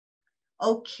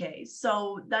 Okay,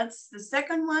 so that's the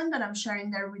second one that I'm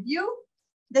sharing there with you.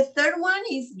 The third one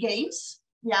is games,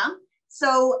 yeah.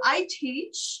 So I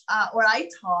teach, or I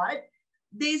taught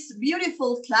this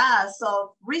beautiful class of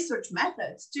research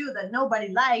methods too that nobody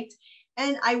liked.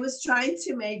 And I was trying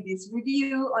to make this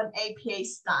review on APA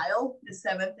style, the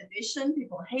 7th edition.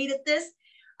 People hated this.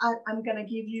 I'm gonna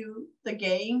give you the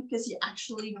game because you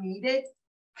actually need it,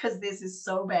 because this is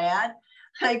so bad.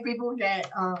 Like people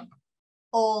get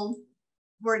all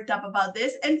worked up about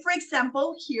this. And for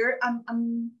example, here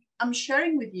I'm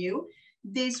sharing with you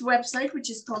this website,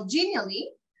 which is called Genially.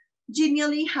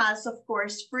 Genially has, of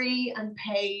course, free and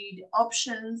paid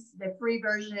options. The free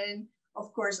version,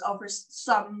 of course, offers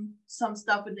some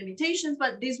stuff with limitations,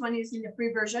 but this one is in the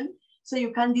free version. So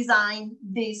you can design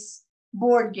this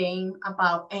board game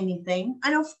about anything.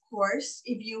 And of course,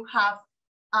 if you have,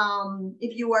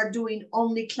 if you are doing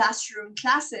only classroom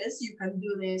classes, you can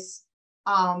do this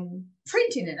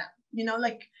printing it up, you know,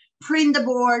 like print the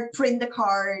board, print the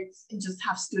cards, and just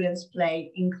have students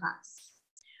play in class.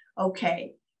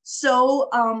 Okay, so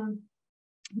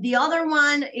the other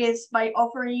one is by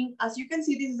offering, as you can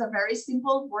see, this is a very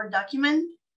simple Word document.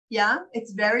 Yeah,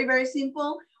 it's very, very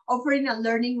simple. Offering a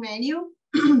learning menu.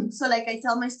 So like I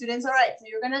tell my students, all right, so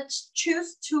you're gonna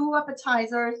choose 2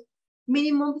 appetizers,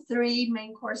 minimum 3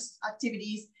 main course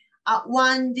activities,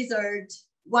 1 dessert,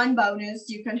 1 bonus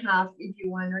you can have if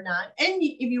you want or not. And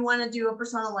if you want to do a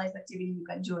personalized activity, you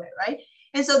can do it, right?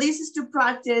 And so this is to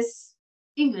practice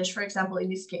English, for example, in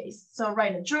this case. So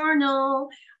write a journal,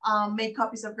 make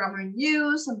copies of grammar and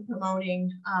use. I'm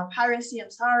promoting piracy,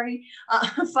 I'm sorry.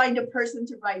 Find a person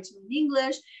to write to in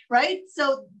English, right?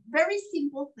 So very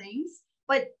simple things,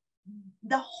 but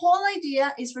the whole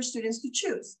idea is for students to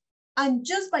choose. And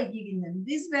just by giving them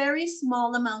this very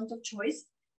small amount of choice,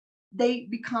 they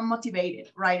become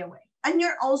motivated right away. And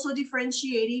you're also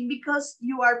differentiating because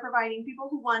you are providing people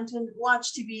who want to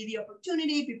watch TV the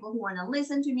opportunity, people who want to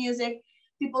listen to music,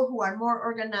 people who are more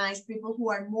organized, people who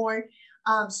are more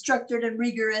structured and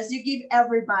rigorous. You give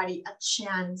everybody a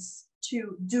chance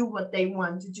to do what they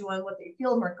want to do and what they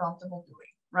feel more comfortable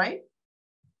doing, right?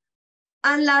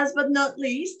 And last but not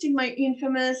least, in my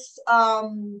infamous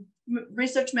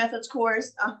research methods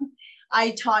course,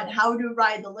 I taught how to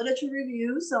write the literature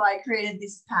review. So I created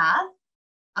this path.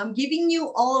 I'm giving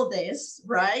you all of this,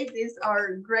 right? These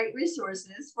are great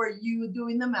resources for you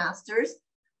doing the master's.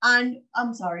 And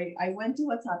I'm sorry, I went to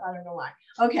WhatsApp. I don't know why.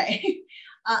 Okay.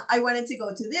 I wanted to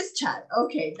go to this chat.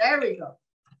 Okay, there we go.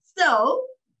 So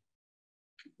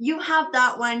you have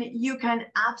that one. You can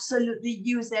absolutely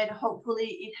use it. Hopefully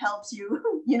it helps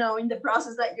you, you know, in the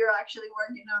process that you're actually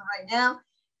working on right now.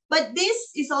 But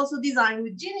this is also designed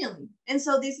with Genially. And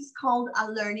so this is called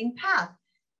a learning path.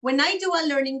 When I do a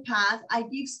learning path, I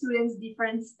give students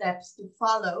different steps to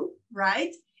follow,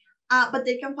 right? But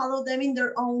they can follow them in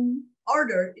their own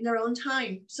order, in their own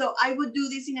time. So I would do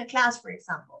this in a class, for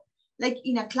example. Like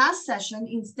in a class session,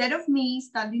 instead of me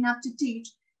standing up to teach,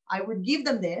 I would give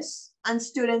them this and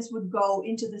students would go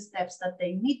into the steps that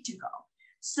they need to go.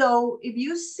 So if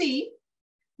you see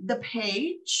the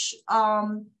page,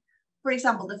 for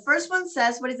example, the first one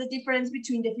says, what is the difference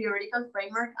between the theoretical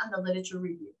framework and the literature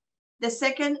review? The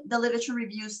second, the literature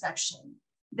review section.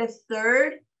 The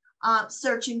third,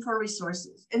 searching for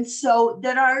resources. And so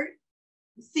there are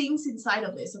things inside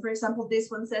of this. So for example, this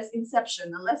one says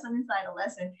inception, a lesson inside a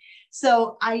lesson.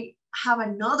 So I have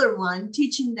another one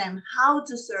teaching them how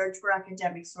to search for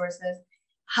academic sources,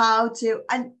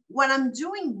 and what I'm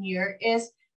doing here is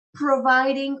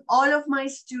providing all of my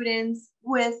students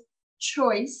with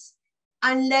choice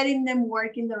and letting them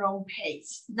work in their own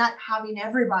pace, not having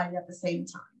everybody at the same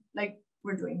time, like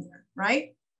we're doing here,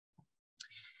 right?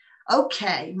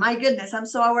 Okay, my goodness, I'm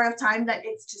so aware of time that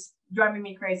it's just driving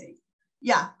me crazy.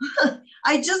 Yeah,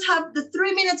 I just have the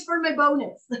 3 minutes for my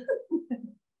bonus.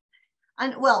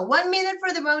 And well, 1 minute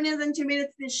for the bonus and 2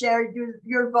 minutes to share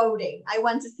your voting. I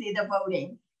want to see the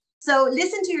voting. So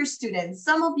listen to your students.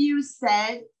 Some of you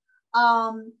said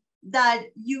that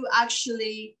you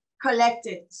actually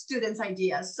collected students'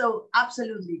 ideas. So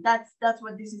absolutely, that's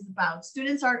what this is about.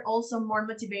 Students are also more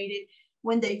motivated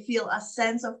when they feel a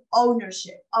sense of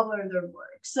ownership over their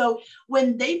work. So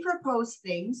when they propose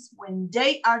things, when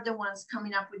they are the ones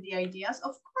coming up with the ideas,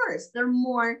 of course, they're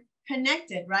more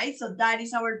connected, right? So that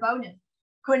is our bonus.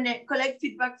 Collect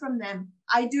feedback from them.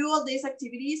 I do all these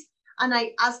activities and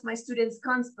I ask my students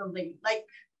constantly, like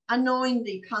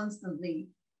unknowingly, constantly,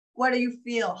 what do you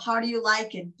feel? How do you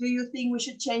like it? Do you think we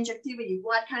should change activity?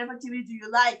 What kind of activity do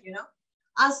you like? You know,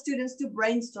 ask students to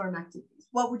brainstorm activities.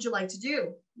 What would you like to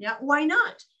do? Yeah, why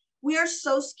not? We are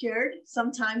so scared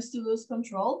sometimes to lose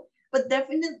control, but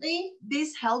definitely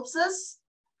this helps us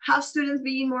have students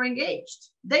being more engaged.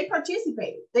 They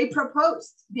participated, they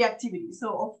proposed the activity.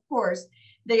 So of course,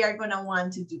 they are gonna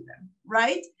want to do them,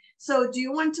 right? So do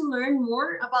you want to learn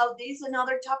more about these and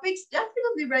other topics?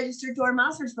 Definitely register to our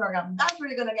master's program. That's where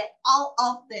you're gonna get all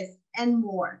of this and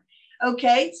more.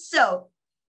 Okay, so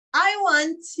I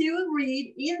want to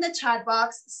read in the chat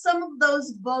box some of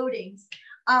those votings.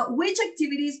 Which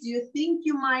activities do you think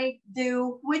you might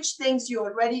do? Which things you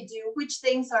already do? Which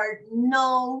things are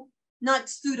not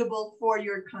suitable for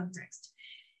your context?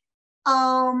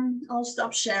 I'll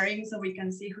stop sharing so we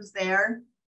can see who's there.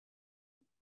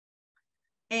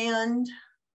 And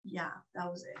yeah, that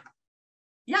was it.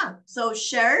 Yeah, so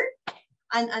share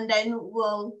and then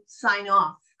we'll sign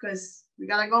off because we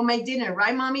gotta go make dinner,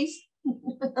 right, mommies?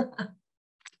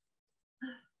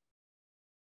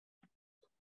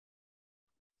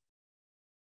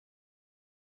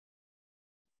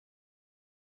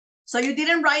 So you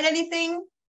didn't write anything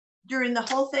during the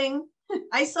whole thing?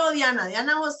 I saw Diana.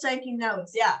 Diana was taking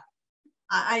notes. Yeah,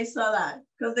 I saw that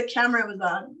because the camera was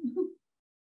on.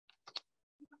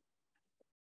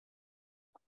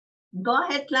 Go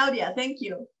ahead, Claudia. Thank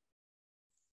you.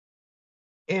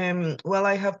 Well,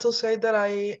 I have to say that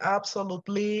I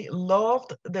absolutely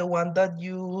loved the one that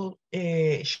you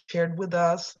shared with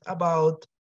us about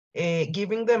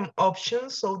giving them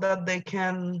options so that they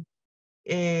can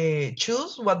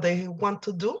choose what they want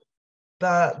to do.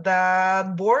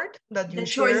 That board that you The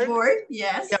choice shared, board,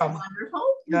 yes, yeah,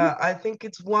 wonderful. yeah, I think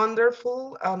it's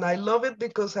wonderful, and I love it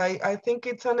because I think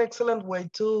it's an excellent way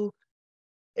to,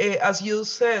 as you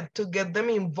said, to get them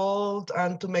involved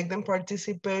and to make them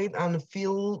participate and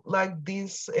feel like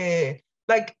this,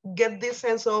 like get this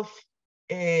uh,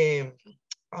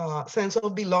 sense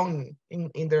of belonging in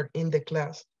the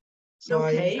class. So I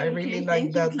Okay, really okay. like Thank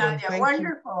you, that one. Claudia. Thank you.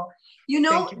 Wonderful. You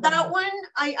Thank know, you very that much. one,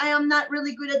 I am not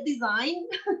really good at design.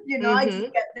 You know, I just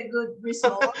Mm-hmm. get the good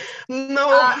results. No.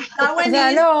 That O one sea,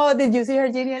 is, no, did you see her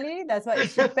genially? That's why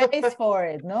she pays for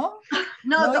it, no?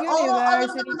 no, No all of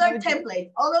university, those no are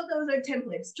templates. All of those are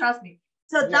templates, trust me.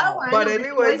 So that yeah. one But of the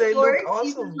anyway, choice they board look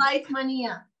is a awesome. slides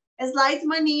mania. A slides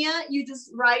mania, you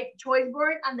just write choice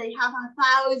board and they have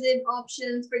 1,000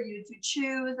 options for you to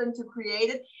choose and to create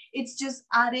it. It's just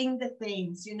adding the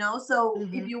things, you know? So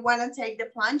if you want to take the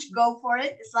plunge, go for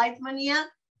it. Slides mania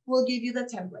will give you the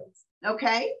templates,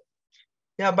 okay?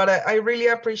 Yeah, but I really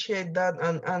appreciate that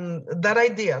and that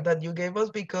idea that you gave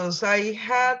us, because I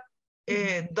had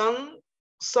done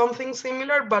something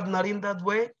similar, but not in that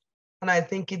way. And I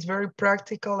think it's very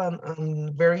practical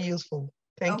and very useful.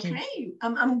 Thank you. Okay,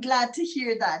 I'm glad to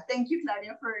hear that. Thank you,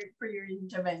 Claudia, for your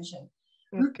intervention.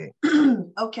 Okay.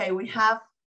 Okay, we have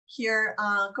here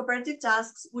cooperative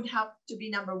tasks would have to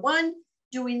be number 1,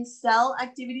 doing cell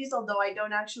activities, although I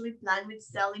don't actually plan with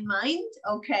cell in mind.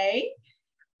 Okay.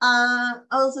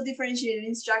 Also differentiated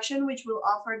instruction, which will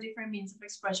offer different means of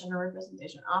expression or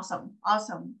representation. Awesome,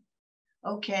 awesome.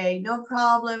 Okay, no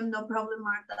problem,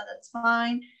 Martha, that's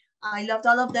fine. I loved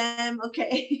all of them.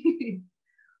 Okay.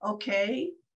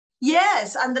 Okay.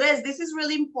 Yes, Andres, this is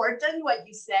really important what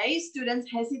you say. Students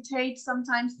hesitate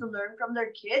sometimes to learn from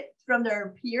their kids, from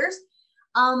their peers.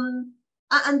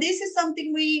 And this is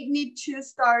something we need to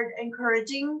start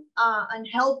encouraging and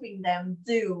helping them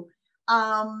do.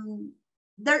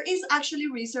 There is actually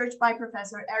research by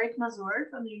Professor Eric Mazur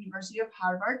from the University of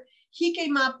Harvard. He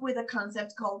came up with a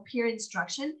concept called peer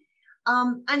instruction.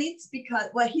 And it's because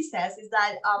what he says is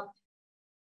that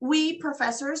we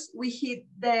professors, we hit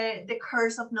the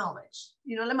curse of knowledge,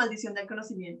 you know, la maldición del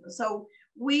conocimiento. So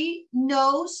we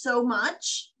know so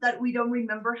much that we don't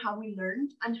remember how we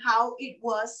learned and how it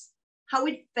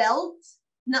felt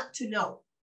not to know,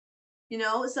 you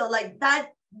know? So like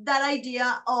that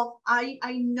idea of I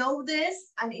know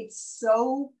this and it's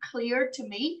so clear to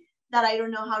me that I don't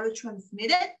know how to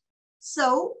transmit it.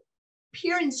 So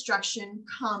peer instruction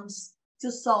comes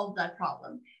to solve that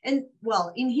problem. And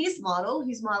well, in his model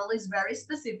is very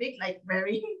specific, like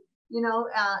very, you know,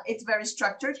 it's very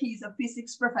structured. He's a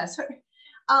physics professor,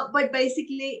 but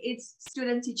basically it's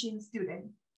student teaching student.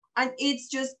 And it's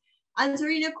just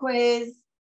answering a quiz,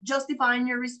 justifying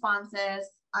your responses,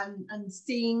 and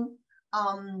seeing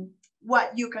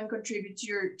what you can contribute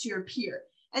to your peer.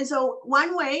 And so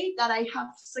one way that I have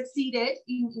succeeded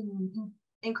in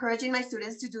encouraging my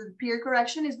students to do peer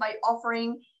correction is by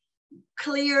offering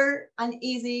clear and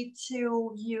easy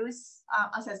to use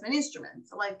assessment instruments,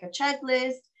 so like a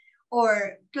checklist,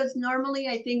 or because normally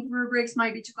I think rubrics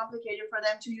might be too complicated for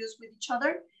them to use with each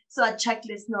other. So a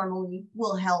checklist normally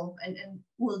will help and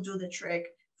will do the trick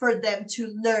for them to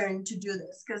learn to do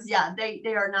this. Because yeah, they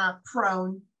are not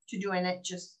prone to doing it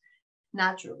just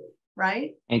naturally,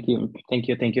 right? Thank you. Thank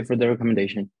you. Thank you for the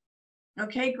recommendation.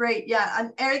 Okay, great. Yeah,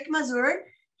 and Eric Mazur,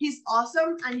 he's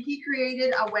awesome, and he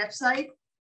created a website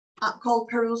called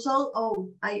Perusal.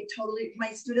 Oh,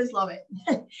 my students love it.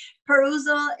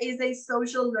 Perusal is a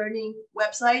social learning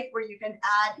website where you can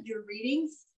add your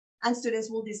readings and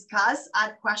students will discuss,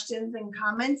 add questions and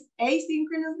comments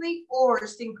asynchronously or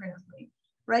synchronously,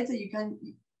 right? So you can,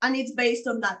 and it's based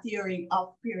on that theory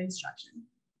of peer instruction.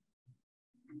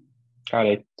 Got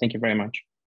it. Thank you very much.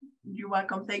 You're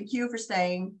welcome. Thank you for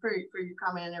staying, for your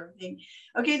comment and everything.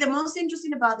 Okay, the most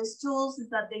interesting about these tools is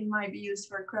that they might be used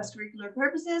for cross-curricular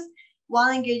purposes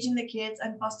while engaging the kids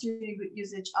and fostering good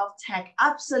usage of tech.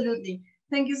 Absolutely.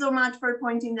 Thank you so much for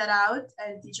pointing that out,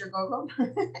 Teacher Gogo.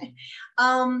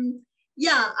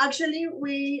 Yeah, actually,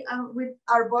 we, with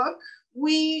our book,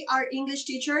 we are English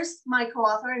teachers, my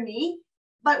co-author and me,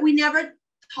 but we never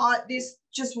thought this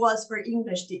just was for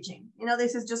English teaching. You know,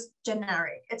 this is just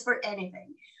generic. It's for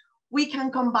anything. We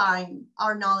can combine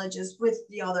our knowledges with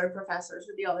the other professors,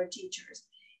 with the other teachers,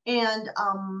 and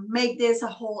make this a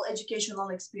whole educational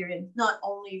experience, not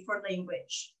only for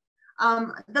language.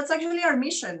 That's actually our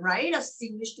mission, right? As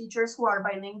English teachers who are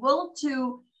bilingual,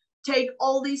 to take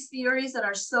all these theories that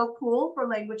are so cool for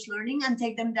language learning and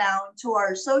take them down to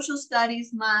our social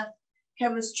studies, math,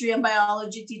 chemistry, and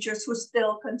biology teachers who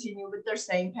still continue with their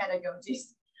same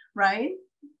pedagogies, right?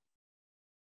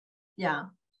 Yeah.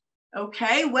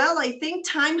 Okay, well, I think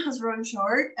time has run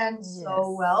short, and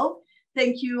so well.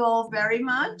 Thank you all very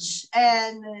much,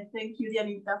 and thank you,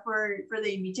 Dianita, for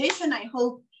the invitation. I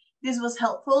hope this was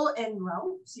helpful, and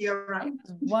well, see you around.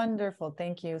 Wonderful,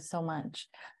 thank you so much.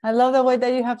 I love the way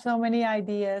that you have so many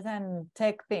ideas and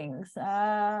tech things.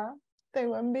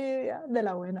 Tengo envidia de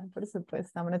la buena, por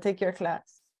supuesto. I'm going to take your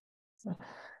class. So.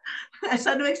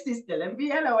 Esa no existe, la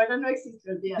envidia, la buena no existe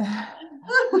el día.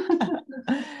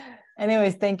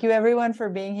 Anyways, thank you everyone for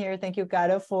being here. Thank you,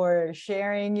 Caro, for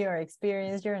sharing your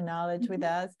experience, your knowledge with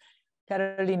us.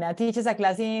 Carolina teaches a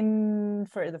class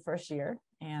for the first year,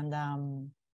 and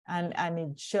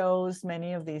it shows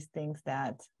many of these things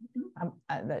that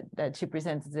that she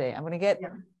presented today. I'm gonna get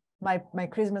my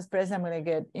Christmas present. I'm gonna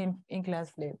get in class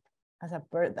flip as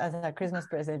a Christmas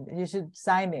present. You should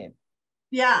sign it.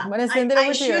 Yeah, I'm gonna send it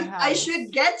over to your house. I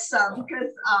should get some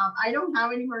because I don't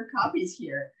have any more copies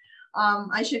here.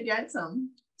 I should get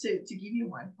some to give you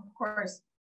one, of course.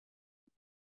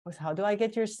 How do I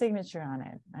get your signature on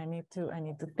it? I need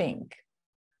to think.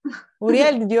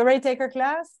 Uriel, did you already take her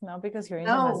class? No, because you're in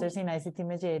the Masters in ICT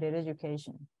Mediated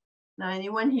Education. No,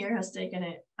 anyone here has taken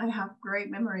it. I have great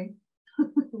memory.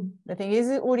 The thing is,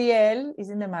 Uriel is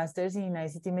in the Masters in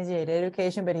ICT Mediated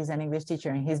Education, but he's an English teacher,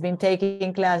 and he's been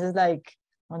taking classes like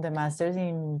on the Masters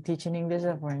in Teaching English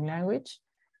as a Foreign Language.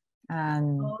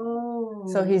 And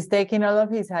so he's taking all of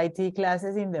his IT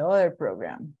classes in the other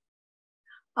program.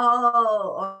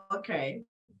 Oh, okay.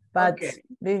 But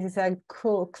this is a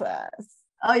cool class.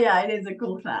 Oh yeah, it is a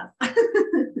cool class.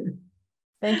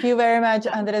 Thank you very much.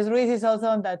 Andres Ruiz is also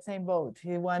on that same boat.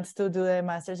 He wants to do the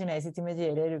Masters in ICT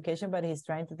Mediated Education, but he's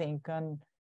trying to think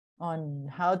on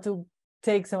how to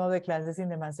take some of the classes in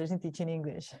the Masters in Teaching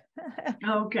English.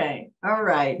 Okay, all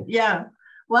right. Yeah.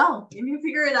 Well, if you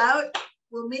figure it out,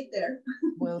 we'll meet there.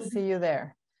 We'll see you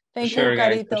there. Thank you, Carito.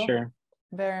 Guys, for sure.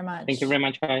 Very much. Thank you very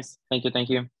much, guys. Thank you. Thank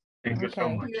you so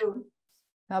much. Thank you.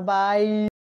 Bye-bye.